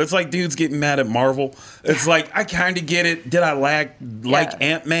believe. It's like dudes getting mad at Marvel. It's like, I kind of get it. Did I like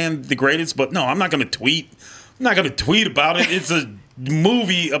Ant-Man the greatest? But no, I'm not going to tweet. I'm not going to tweet about it. It's a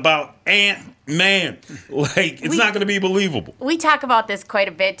movie about Ant-Man. It's not going to be believable. We talk about this quite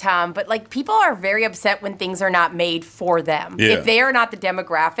a bit, Tom, but people are very upset when things are not made for them. Yeah. If they are not the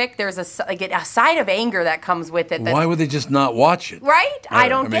demographic, there's a side of anger that comes with it. Why would they just not watch it? Right? I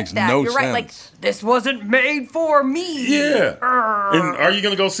don't get that. No You're sense. right. This wasn't made for me. Yeah. And are you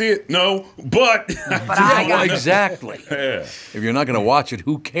going to go see it? No, but exactly. Yeah. If you're not going to watch it,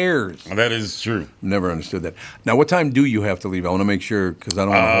 who cares? That is true. Never understood that. Now, what time do you have to leave? I want to make sure because I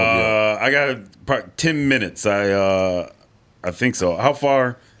don't want to hold you up. I got probably 10 minutes. I think so. How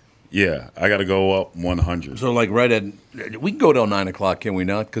far? Yeah, I got to go up 100. So right at, we can go till 9 o'clock, can we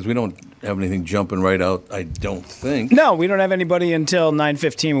not? Because we don't have anything jumping right out, I don't think. No, we don't have anybody until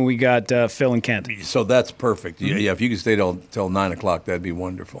 9:15 when we got Phil and Kent. So that's perfect. Mm-hmm. Yeah, if you could stay till 9 o'clock, that'd be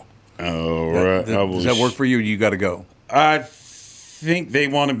wonderful. All right. Does that work for you? You got to go. I think they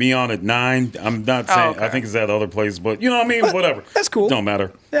want to be on at 9. I'm not saying, I think it's that other place, but whatever. That's cool. Don't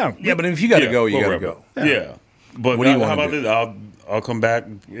matter. Yeah, but if you got to go, you got to go. Yeah. But what do you how want about to do? this? I'll come back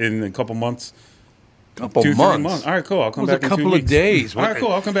in a couple months. Couple 2-3 months. months. All right, cool. I'll come back in 2 weeks. A couple of days. All right,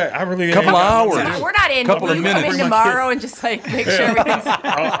 cool. I'll come back. I really couple hours. We're not in. Couple of minutes. Come in tomorrow and just make sure everything's.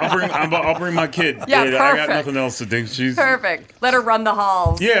 I'll bring my kid. Yeah, perfect. I got nothing else to do. She's perfect. Let her run the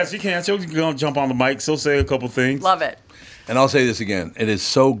halls. Yeah, she can. She'll go jump on the mic. She'll say a couple things. Love it. And I'll say this again. It is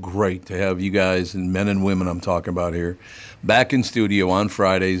so great to have you guys and men and women I'm talking about here back in studio on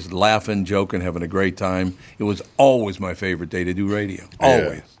Fridays, laughing, joking, having a great time. It was always my favorite day to do radio.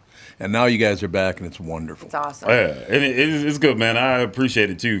 Always. Yeah. And now you guys are back, and it's wonderful. It's awesome. Yeah, and it's good, man. I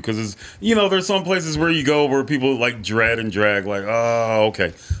appreciate it, too, because it's, there's some places where you go where people, dread and drag, oh,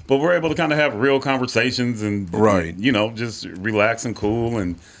 okay. But we're able to kind of have real conversations and, just relax and cool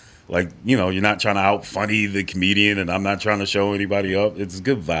and, you're not trying to out-funny the comedian, and I'm not trying to show anybody up. It's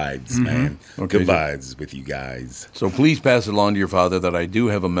good vibes, man. Okay, good vibes with you guys. So please pass it along to your father that I do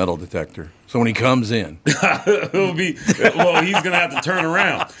have a metal detector. So when he comes in, it'll be, he's going to have to turn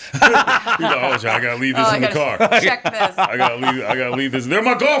around. I got to leave this in the car. Check this. I got to leave this. They're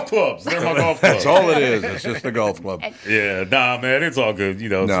my golf clubs. That's all it is. It's just a golf club. Yeah, man, it's all good.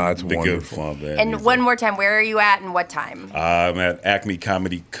 It's been wonderful. Good fun, man. And one more time, where are you at and what time? I'm at Acme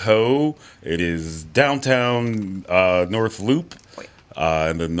Comedy Co. It is downtown North Loop.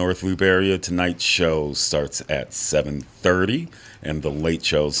 In the North Loop area. Tonight's show starts at 7:30, and the late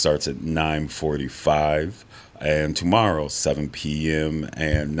show starts at 9:45. And tomorrow, 7 p.m.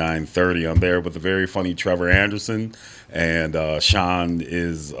 and 9:30, I'm there with the very funny Trevor Anderson. And Sean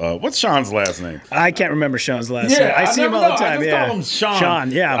is, what's Sean's last name? I can't remember Sean's last name. I see him all the time. I just call him Sean.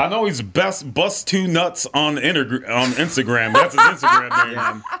 Sean, yeah. I know he's Bust Two Nuts on Instagram. That's his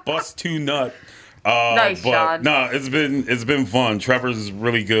Instagram name. Bust Two Nut. Nice, Sean. No, it's been fun. Trevor's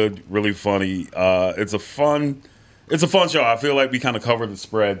really good, really funny. It's a fun show. I feel like we kind of cover the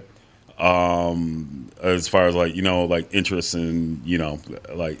spread. As far as interest in,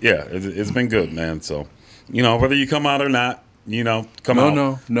 it's been good, man. So, whether you come out or not, come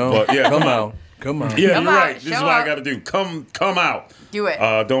out. No. But, yeah, come out. Come on. Yeah, come you're out, right. This is what I got to do. Come out. Do it.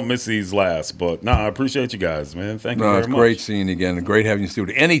 Don't miss these last. But, I appreciate you guys, man. Thank you very much. It's great seeing you again. Great having you in the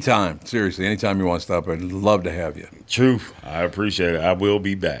studio. Anytime. Seriously, anytime you want to stop, I'd love to have you. True. I appreciate it. I will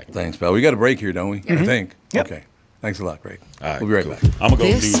be back. Thanks, pal. We got a break here, don't we? Mm-hmm. I think. Yep. Okay. Thanks a lot, Greg. All right, we'll be right cool. back. I'm gonna go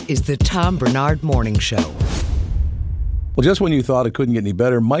This is the Tom Barnard Morning Show. Well, just when you thought it couldn't get any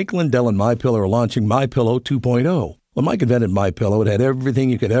better, Mike Lindell and MyPillow are launching MyPillow 2.0. When Mike invented MyPillow, it had everything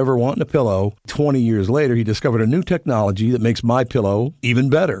you could ever want in a pillow. 20 years later, he discovered a new technology that makes MyPillow even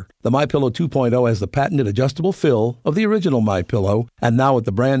better. The MyPillow 2.0 has the patented adjustable fill of the original MyPillow, and now with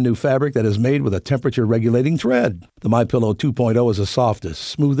the brand new fabric that is made with a temperature-regulating thread. The MyPillow 2.0 is the softest,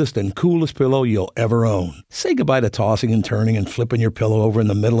 smoothest, and coolest pillow you'll ever own. Say goodbye to tossing and turning and flipping your pillow over in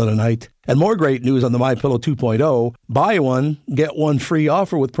the middle of the night. And more great news on the MyPillow 2.0. Buy one, get one free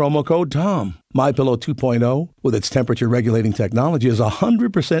offer with promo code TOM. MyPillow 2.0, with its temperature-regulating technology, is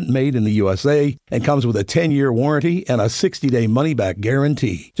 100% made in the USA and comes with a 10-year warranty and a 60-day money-back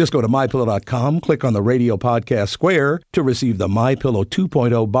guarantee. Just go to MyPillow.com, click on the radio podcast square to receive the MyPillow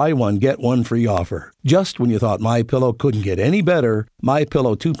 2.0 buy one, get one free offer. Just when you thought MyPillow couldn't get any better,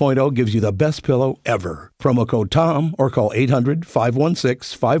 MyPillow 2.0 gives you the best pillow ever. Promo code TOM or call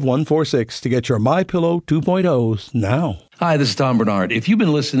 800-516-5146 to get your MyPillow 2.0s now. Hi, this is Tom Barnard. If you've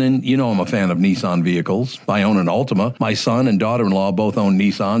been listening, you know I'm a fan of Nissan vehicles. I own an Altima. My son and daughter-in-law both own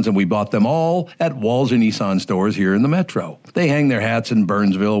Nissans, and we bought them all at Walser Nissan stores here in the Metro. They hang their hats in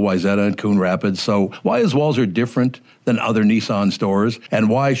Burnsville, Wayzata, and Coon Rapids. So why is Walser different than other Nissan stores? And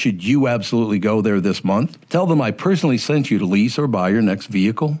why should you absolutely go there this month? Tell them I personally sent you to lease or buy your next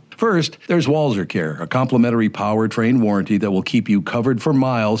vehicle. First, there's Walser Care, a complimentary powertrain warranty that will keep you covered for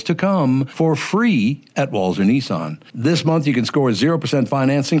miles to come for free at Walser Nissan. This month, you can score 0%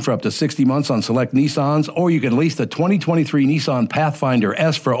 financing for up to 60 months on select Nissans, or you can lease the 2023 Nissan Pathfinder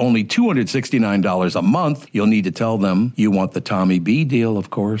S for only $269 a month. You'll need to tell them you want the Tommy B deal,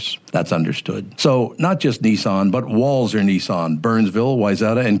 of course. That's understood. So, not just Nissan, but Walser Nissan, Burnsville,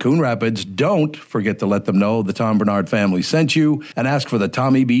 Wayzata, and Coon Rapids. Don't forget to let them know the Tom Barnard family sent you and ask for the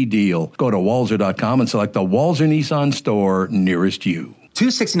Tommy B deal. Go to walser.com and select the Walser Nissan store nearest you.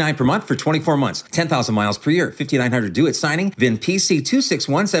 $269 per month for 24 months. 10,000 miles per year. $5,900 due at signing. VIN PC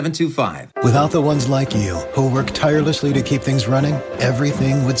 261725. Without the ones like you, who work tirelessly to keep things running,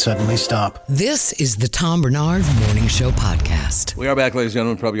 everything would suddenly stop. This is the Tom Barnard Morning Show podcast. We are back, ladies and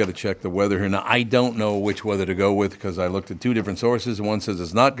gentlemen. Probably got to check the weather here. Now, I don't know which weather to go with because I looked at two different sources. One says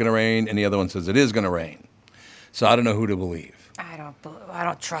it's not going to rain, and the other one says it is going to rain. So I don't know who to believe. I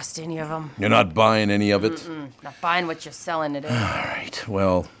don't trust any of them. You're not buying any of it? Not buying what you're selling it in. All right.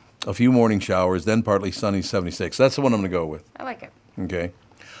 Well, a few morning showers, then partly sunny, 76. That's the one I'm going to go with. I like it. Okay.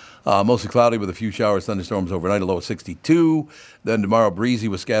 Mostly cloudy with a few showers, thunderstorms overnight, a low of 62. Then tomorrow, breezy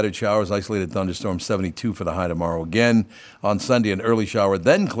with scattered showers, isolated thunderstorms, 72 for the high tomorrow again. On Sunday, an early shower,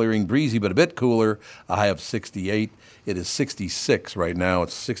 then clearing, breezy but a bit cooler, a high of 68. It is 66 right now.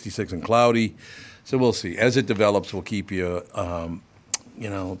 It's 66 and cloudy. So we'll see. As it develops, we'll keep you,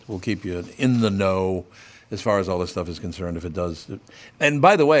 we'll keep you in the know as far as all this stuff is concerned. If it does, and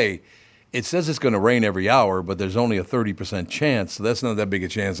by the way, it says it's going to rain every hour, but there's only a 30% chance. So that's not that big a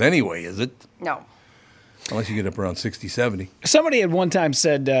chance anyway, is it? No. Unless you get up around 60, 70. Somebody at one time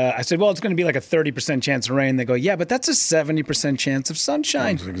said, I said, well, it's going to be like a 30% chance of rain. They go, yeah, but that's a 70% chance of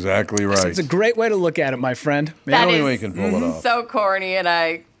sunshine. That's exactly right. It's a great way to look at it, my friend. That the only is way you can pull it off. So corny, and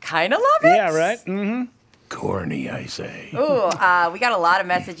I kind of love it. Yeah, right? Mm-hmm. Corny, I say. Ooh, we got a lot of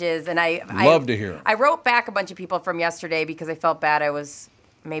messages, and I love to hear them. I wrote back a bunch of people from yesterday because I felt bad. I was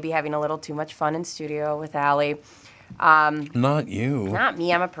maybe having a little too much fun in studio with Allie. Not you. Not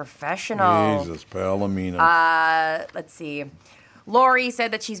me. I'm a professional. Jesus, Palomino. Let's see. Lori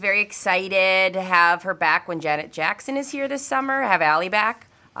said that she's very excited to have her back when Janet Jackson is here this summer. Have Allie back.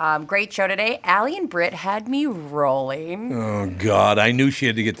 Great show today. Allie and Britt had me rolling. Oh, God. I knew she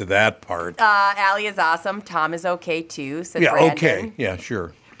had to get to that part. Allie is awesome. Tom is okay, too, said yeah, Brandon. Okay. Yeah,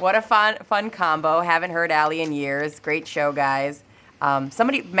 sure. What a fun combo. Haven't heard Allie in years. Great show, guys.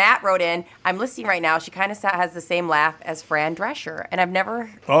 Matt wrote in, I'm listening right now. She kind of has the same laugh as Fran Drescher, and I've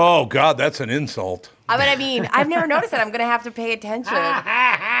never... Oh, God, that's an insult. I mean, I've never noticed it. I'm going to have to pay attention.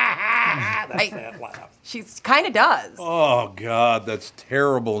 That laugh. She kind of does. Oh, God, that's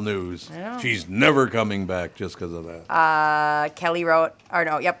terrible news. She's never coming back just because of that. Kelly wrote,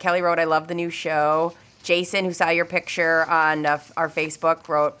 I love the new show. Jason, who saw your picture on our Facebook,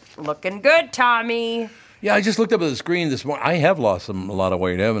 wrote, looking good, Tommy. Yeah, I just looked up at the screen this morning. I have lost a lot of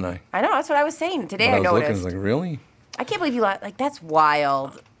weight, haven't I? I know, that's what I was saying. Today I noticed. I was like, really? I can't believe you lost, that's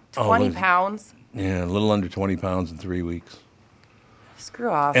wild. 20 pounds? Yeah, a little under 20 pounds in 3 weeks.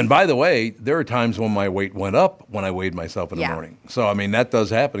 Screw off. And by the way, there are times when my weight went up when I weighed myself in the morning. So, I mean, that does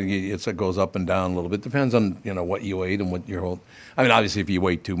happen. It goes up and down a little bit. Depends on, what you ate and what your whole... I mean, obviously, if you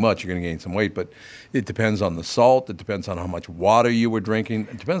weigh too much, you're going to gain some weight. But it depends on the salt. It depends on how much water you were drinking.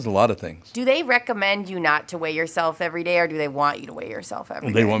 It depends on a lot of things. Do they recommend you not to weigh yourself every day, or do they want you to weigh yourself every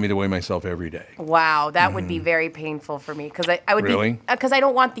day? They want me to weigh myself every day. Wow, that would be very painful for me. Because I would Really? Because I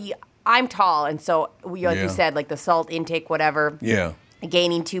don't want the I'm tall, and so like you said, like the salt intake, whatever. Yeah.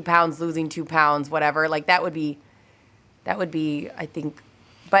 Gaining 2 pounds, losing 2 pounds, whatever. Like that would be, I think,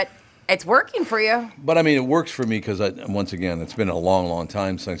 but it's working for you. But I mean, it works for me because once again, it's been a long, long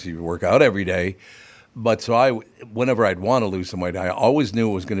time since you work out every day. But so whenever I'd want to lose some weight, I always knew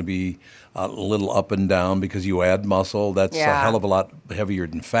it was going to be a little up and down because you add muscle. That's a hell of a lot heavier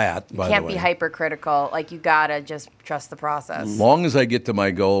than fat, by the way. You can't be hypercritical. Like, you got to just trust the process. As long as I get to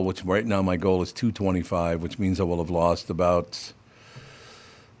my goal, which right now my goal is 225, which means I will have lost about,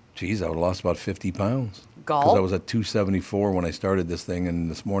 I would have lost about 50 pounds. Because I was at 274 when I started this thing, and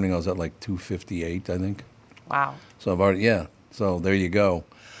this morning I was at like 258, I think. Wow. So I've already, so there you go.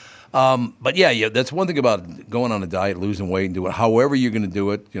 But yeah, that's one thing about going on a diet, losing weight, and do it however you're going to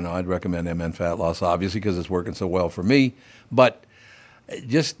do it. I'd recommend MN Fat Loss, obviously, because it's working so well for me. But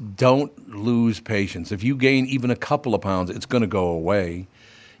just don't lose patience. If you gain even a couple of pounds, it's going to go away.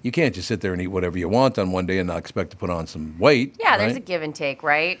 You can't just sit there and eat whatever you want on one day and not expect to put on some weight. Yeah, there's a give and take,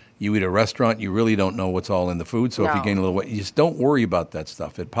 right? You eat at a restaurant, you really don't know what's all in the food. So if you gain a little weight, you just don't worry about that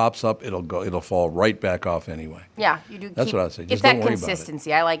stuff. It pops up, it'll fall right back off anyway. Yeah, you do. That's what I say. Just get don't that worry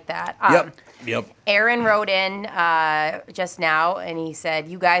consistency. about it. I like that. Yep. Aaron wrote in just now, and he said,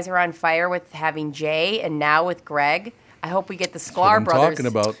 "You guys are on fire with having Jay, and now with Greg. I hope we get the Sklar brothers talking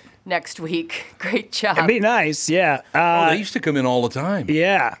about next week. Great job. It'd be nice, yeah. They used to come in all the time.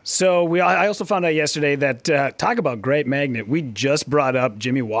 Yeah. So I also found out yesterday that talk about great magnet. We just brought up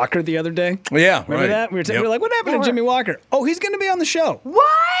Jimmy Walker the other day. Yeah, remember that? We were like, what happened to Jimmy Walker? Oh, he's going to be on the show. What?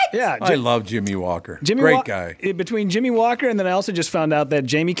 Yeah. I love Jimmy Walker. Great guy. Between Jimmy Walker and then I also just found out that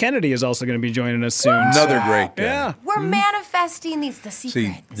Jamie Kennedy is also going to be joining us soon. Another great guy. Yeah. We're manifesting the secret.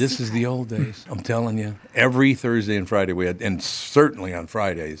 See, this is the old days. I'm telling you. Every Thursday and Friday we had, and certainly on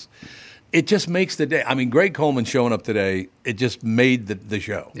Fridays, it just makes the day. I mean, Greg Coleman showing up today, it just made the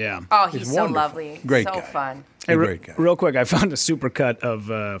show. Yeah. Oh, he's so lovely. Great so guy. Fun. Hey, great guy. Real quick, I found a supercut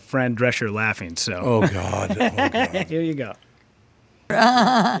of Fran Drescher laughing. So. Oh God. Here you go.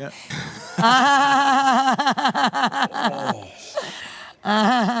 I'm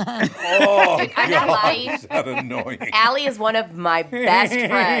not lying. Is that annoying? Allie is one of my best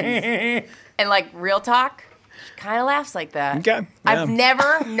friends. And like real talk, she kind of laughs like that. Okay. Yeah. I've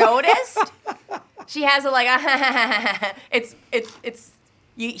never noticed. She has a like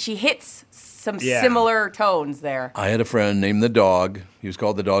she hits some similar tones there. I had a friend named the Dog. He was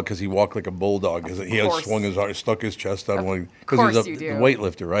called the Dog because he walked like a bulldog. He had swung his arm, stuck his chest out because he was a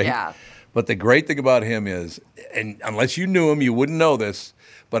weightlifter, right? Yeah. But the great thing about him is, and unless you knew him, you wouldn't know this,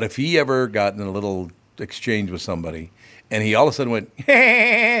 but if he ever got in a little exchange with somebody and he all of a sudden went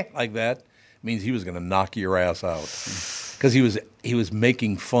like that, means he was going to knock your ass out. Because he was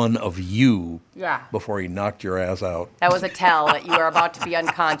making fun of you before he knocked your ass out. That was a tell that you were about to be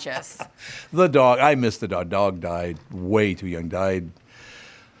unconscious. The Dog, I missed the Dog. Dog died way too young.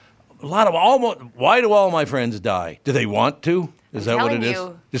 Why do all my friends die? Do they want to? Is that what it is?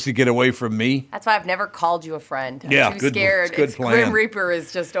 Just to get away from me? That's why I've never called you a friend. I'm too scared. Good plan. Grim Reaper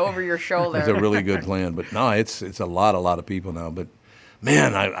is just over your shoulder. It's a really good plan. But no, it's a lot of people now. But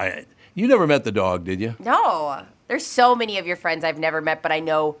man, you never met the Dog, did you? No. There's so many of your friends I've never met, but I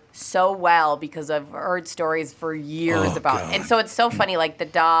know so well because I've heard stories for years about. God. And so it's so funny, like the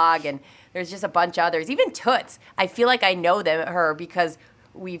Dog, and there's just a bunch of others. Even Toots. I feel like I know her because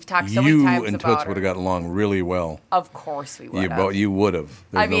we've talked so many times about her. You and Toots would have gotten along really well. Of course we would have. You would have.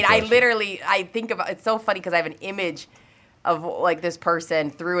 I mean, I think about it's so funny because I have an image of like this person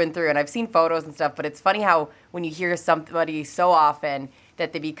through and through, and I've seen photos and stuff, but it's funny how when you hear somebody so often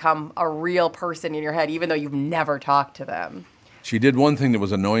that they become a real person in your head, even though you've never talked to them. She did one thing that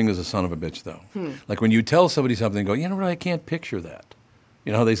was annoying as a son of a bitch, though. Like when you tell somebody something, go, you know what, I can't picture that.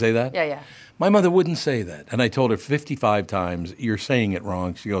 You know how they say that? Yeah. My mother wouldn't say that. And I told her 55 times, you're saying it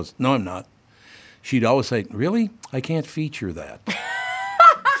wrong. She goes, no, I'm not. She'd always say, really? I can't feature that.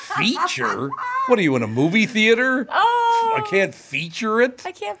 Feature? What are you, in a movie theater? Oh. I can't feature it?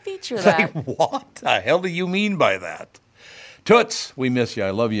 I can't feature that. Like, what the hell do you mean by that? Toots, we miss you.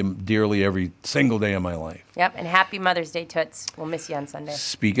 I love you dearly every single day of my life. Yep, and happy Mother's Day, Toots. We'll miss you on Sunday.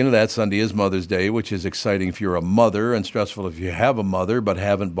 Speaking of that, Sunday is Mother's Day, which is exciting if you're a mother and stressful if you have a mother but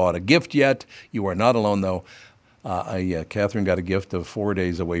haven't bought a gift yet. You are not alone, though. Catherine got a gift of 4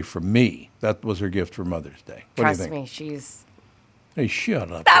 days away from me. That was her gift for Mother's Day. What Trust do you think? me, she's... Hey,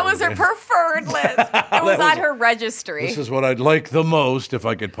 shut up. That was her preferred list. It was on her registry. This is what I'd like the most if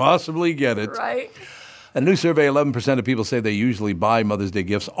I could possibly get it. Right. A new survey, 11% of people say they usually buy Mother's Day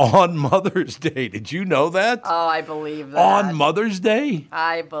gifts on Mother's Day. Did you know that? Oh, I believe that. On Mother's Day?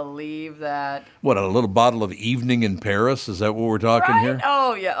 I believe that. What, a little bottle of Evening in Paris? Is that what we're talking here?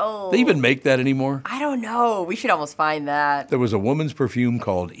 Oh, yeah. Oh. They even make that anymore? I don't know. We should almost find that. There was a woman's perfume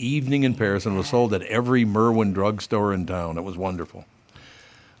called Evening in Paris, and it was sold at every Merwin drugstore in town. It was wonderful.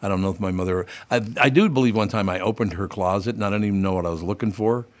 I don't know if my mother... I do believe one time I opened her closet, and I didn't even know what I was looking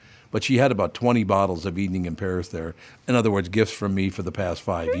for. But she had about 20 bottles of Evening in Paris there. In other words, gifts from me for the past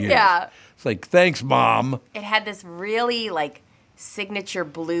 5 years. Yeah. It's like, thanks, Mom. It had this really, signature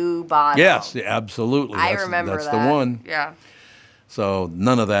blue bottle. Yes, absolutely. I remember that. That's the one. Yeah. So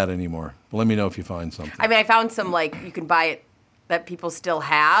none of that anymore. Let me know if you find something. I mean, I found some, you can buy it that people still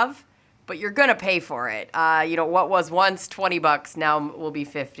have, but you're going to pay for it. What was once $20 now will be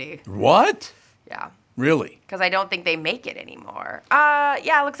 $50. What? Yeah. Really? Because I don't think they make it anymore.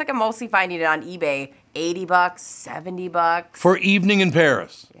 It looks like I'm mostly finding it on eBay. $80, $70. For Evening in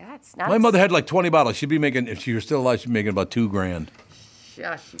Paris. Yeah, it's not. My mother had 20 bottles. She'd be making, if she were still alive, she'd be making about $2,000.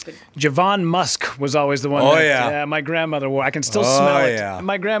 Yeah, she could. Javon Musk was always the one. Oh, that, yeah. My grandmother wore. I can still smell it. Yeah.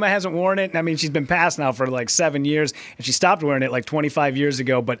 My grandma hasn't worn it. I mean, she's been passed now for 7 years, and she stopped wearing it 25 years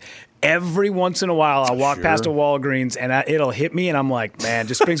ago. But every once in a while, I'll walk past a Walgreens, and it'll hit me, and I'm like, man,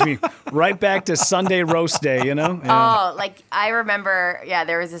 just brings me right back to Sunday roast day, Yeah. Oh, I remember,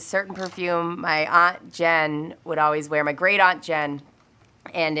 there was a certain perfume my Aunt Jen would always wear, my great Aunt Jen,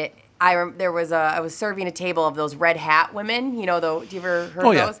 and I was serving a table of those red hat women, do you ever heard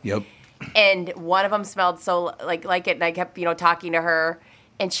of those? Yep. And one of them smelled so like it, and I kept, talking to her,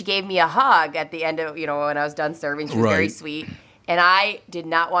 and she gave me a hug at the end of, when I was done serving. She was very sweet. And I did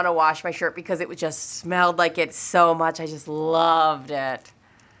not want to wash my shirt because it just smelled like it so much. I just loved it.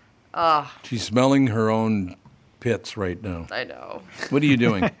 Oh. She's smelling her own pits right now. I know. What are you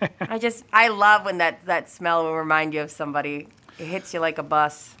doing? I love when that smell will remind you of somebody. It hits you like a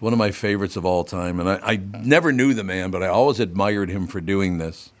bus. One of my favorites of all time, and I never knew the man, but I always admired him for doing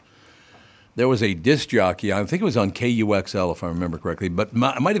this. There was a disc jockey, I think it was on KUXL if I remember correctly, but it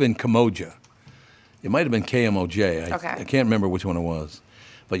might have been Kamoja. It might have been KMOJ. I can't remember which one it was.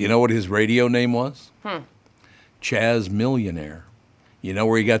 But you know what his radio name was? Chaz Millionaire. You know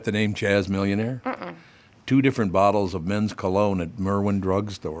where he got the name Chaz Millionaire? 2 different bottles of men's cologne at Merwin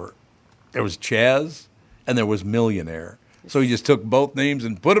Drugstore. There was Chaz and there was Millionaire. So he just took both names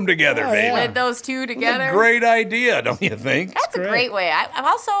and put them together, baby. Put those two together. That's a great idea, don't you think? That's a great way.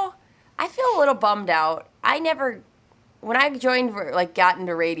 I feel a little bummed out. When I joined, got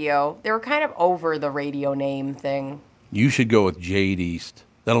into radio, they were kind of over the radio name thing. You should go with Jade East.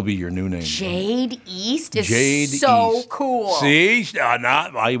 That'll be your new name. Jade East is so cool. See?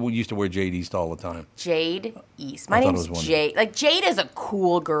 I used to wear Jade East all the time. Jade East. My name's Jade. Jade is a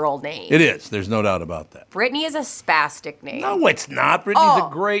cool girl name. It is. There's no doubt about that. Brittany is a spastic name. No, it's not. Brittany's a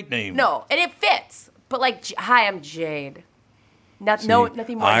great name. No, and it fits. But hi, I'm Jade.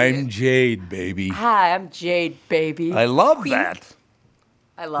 Nothing more. I'm Jade, baby. Hi, I'm Jade, baby. I love that.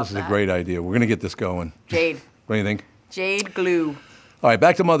 I love that. This is a great idea. We're going to get this going. Jade. What do you think? Jade glue. All right,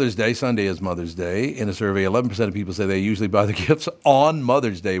 back to Mother's Day. Sunday is Mother's Day. In a survey, 11% of people say they usually buy the gifts on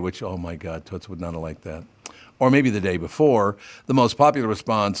Mother's Day, which, oh my God, Toots would not have liked that. Or maybe the day before. The most popular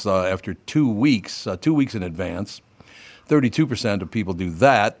response after 2 weeks in advance. 32% of people do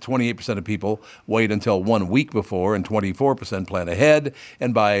that. 28% of people wait until 1 week before, and 24% plan ahead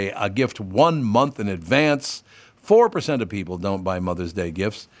and buy a gift 1 month in advance. 4% of people don't buy Mother's Day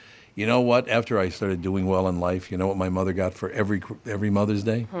gifts. You know what? After I started doing well in life, you know what my mother got for every Mother's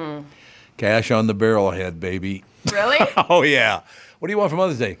Day? Cash on the barrelhead, baby. Really? Oh, yeah. What do you want for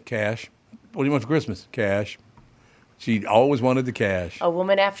Mother's Day? Cash. What do you want for Christmas? Cash. She always wanted the cash. A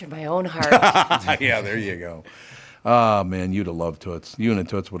woman after my own heart. Yeah, there you go. Ah, man, you'd have loved Toots. You and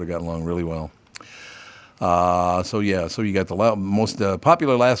Toots would have gotten along really well. So you got the most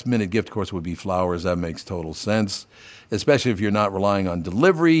popular last-minute gift, of course, would be flowers. That makes total sense, especially if you're not relying on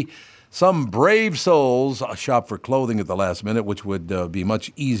delivery. Some brave souls shop for clothing at the last minute, which would be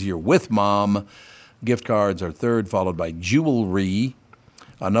much easier with Mom. Gift cards are third, followed by jewelry.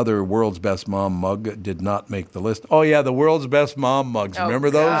 Another World's Best Mom mug did not make the list. Oh, yeah, the World's Best Mom mugs. Remember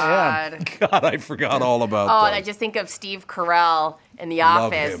those? God. Yeah. God, I forgot all about those. And I just think of Steve Carell in The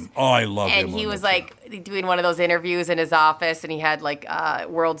Office. Him. Oh, I love him. And he was doing one of those interviews in his office, and he had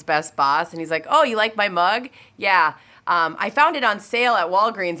World's Best Boss, and he's like, "Oh, you like my mug? Yeah. I found it on sale at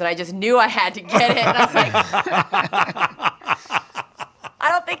Walgreens, and I just knew I had to get it." And I was like, I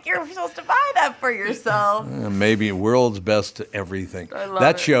don't think think you're supposed to buy that for yourself. Maybe world's best everything. I love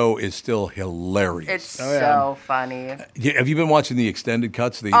that it. show is still hilarious. It's so funny. Have you been watching the extended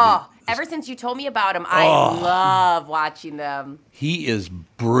cuts? Ever since you told me about him, I love watching them. He is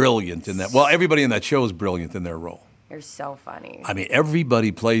brilliant in that. Well, everybody in that show is brilliant in their role. They're so funny. I mean,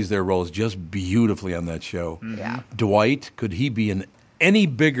 everybody plays their roles just beautifully on that show. Yeah. Dwight, could he be any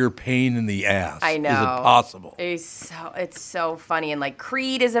bigger pain in the ass? I know. Is it possible? It's so funny. And like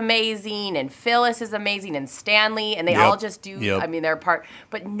Creed is amazing, and Phyllis is amazing, and Stanley, and they all just do. I mean, their part.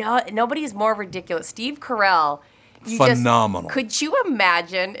 But nobody is more ridiculous. Steve Carell. Phenomenal. Could you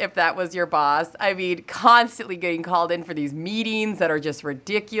imagine if that was your boss? I mean, constantly getting called in for these meetings that are just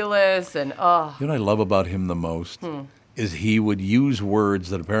ridiculous and You know what I love about him the most is he would use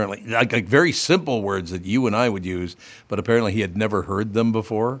words that apparently, like very simple words that you and I would use, but apparently he had never heard them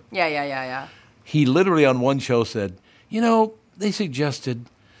before. Yeah. He literally on one show said, they suggested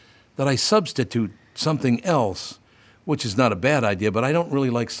that I substitute something else, which is not a bad idea, but I don't really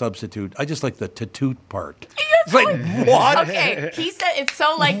like substitute. I just like the toot part. It's like, what? Okay, he said it's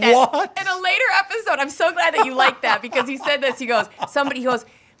so like that. What? In a later episode, I'm so glad that you like that because he said this. He goes,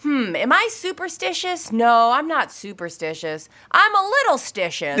 am I superstitious? No, I'm not superstitious. I'm a little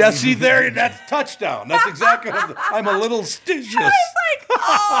stitious. Yeah, see there, that's touchdown. That's exactly what I'm a little stitious. I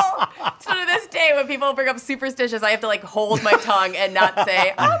was like, So to this day, when people bring up superstitious, I have to like hold my tongue and not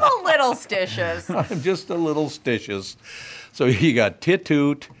say, I'm a little stitious. I'm just a little stitious. So you got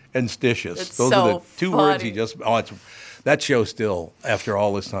toot and stitious. Those so are the two words he just, that show still, after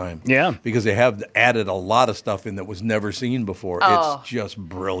all this time. Yeah. Because they have added a lot of stuff in that was never seen before. It's just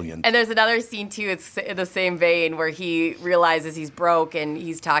brilliant. And there's another scene, too, it's in the same vein, where he realizes he's broke and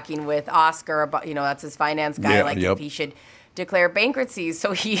he's talking with Oscar about, that's his finance guy, if he should declare bankruptcy.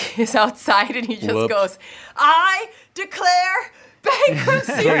 So he is outside and he just goes, I declare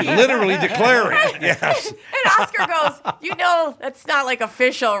bankruptcy. So he's literally declaring. Yes. And Oscar goes, that's not like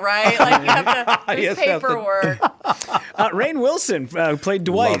official, right? Like you have to, there's paperwork. Rainn Wilson, who played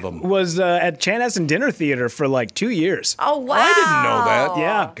Dwight, was at Chanhassen Dinner Theater for like 2 years. Oh, wow. I didn't know that.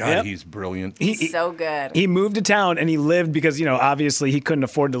 Yeah. God, he's brilliant. He's so good. He moved to town and he lived because, obviously he couldn't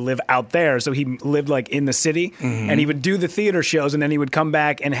afford to live out there. So he lived like in the city and he would do the theater shows and then he would come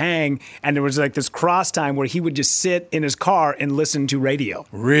back and hang. And there was like this cross time where he would just sit in his car and listen to radio.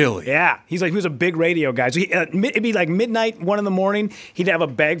 Really? Yeah. He was a big radio guy. So it'd be like midnight, 1 a.m. He'd have a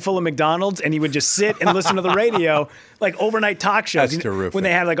bag full of McDonald's and he would just sit and listen to the radio, like overnight talk shows. That's terrific. When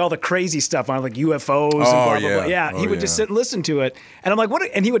they had like all the crazy stuff on, like UFOs and blah, blah, blah. Yeah. He would just sit and listen to it. And I'm like, what?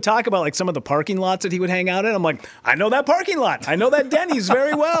 And he would talk about like some of the parking lots that he would hang out in. I'm like, I know that parking lot. I know that Denny's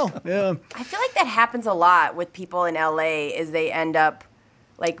very well. Yeah. I feel like that happens a lot with people in LA is they end up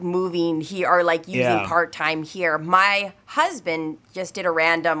like moving here or like using part-time here. My husband just did a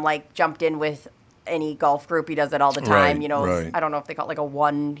random, like jumped in with any golf group. He does it all the time. Right. I don't know if they call it like a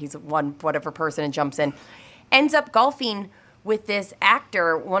one, he's a one whatever person and jumps in. Ends up golfing with this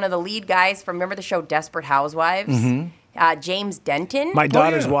actor, one of the lead guys from, remember the show Desperate Housewives? James Denton. My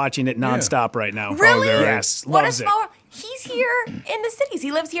daughter's watching it nonstop right now. Really? Yes, What loves a it. small. He's here in the cities.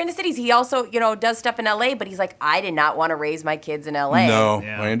 He lives here in the cities. He also, does stuff in LA, but he's like, I did not want to raise my kids in LA. No,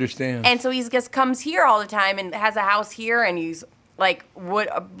 I understand. And so he just comes here all the time and has a house here, and he's like,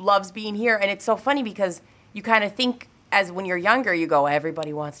 loves being here. And it's so funny because you kind of think, as when you're younger, you go,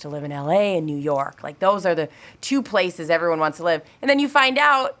 everybody wants to live in LA and New York. Like those are the two places everyone wants to live. And then you find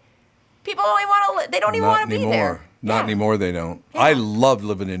out people only want to. They don't even want to be there. Not anymore, they don't. Yeah. I loved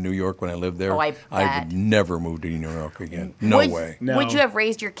living in New York when I lived there. Oh, I would never move to New York again. No way. No. Would you have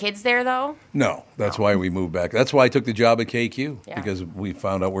raised your kids there, though? No. That's why we moved back. That's why I took the job at KQ, because we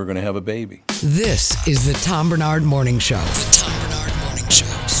found out we were going to have a baby. This is the Tom Barnard Morning Show. The Tom Barnard Morning Show.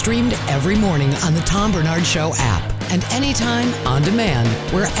 Streamed every morning on the Tom Barnard Show app and anytime on demand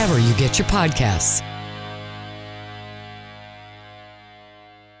wherever you get your podcasts.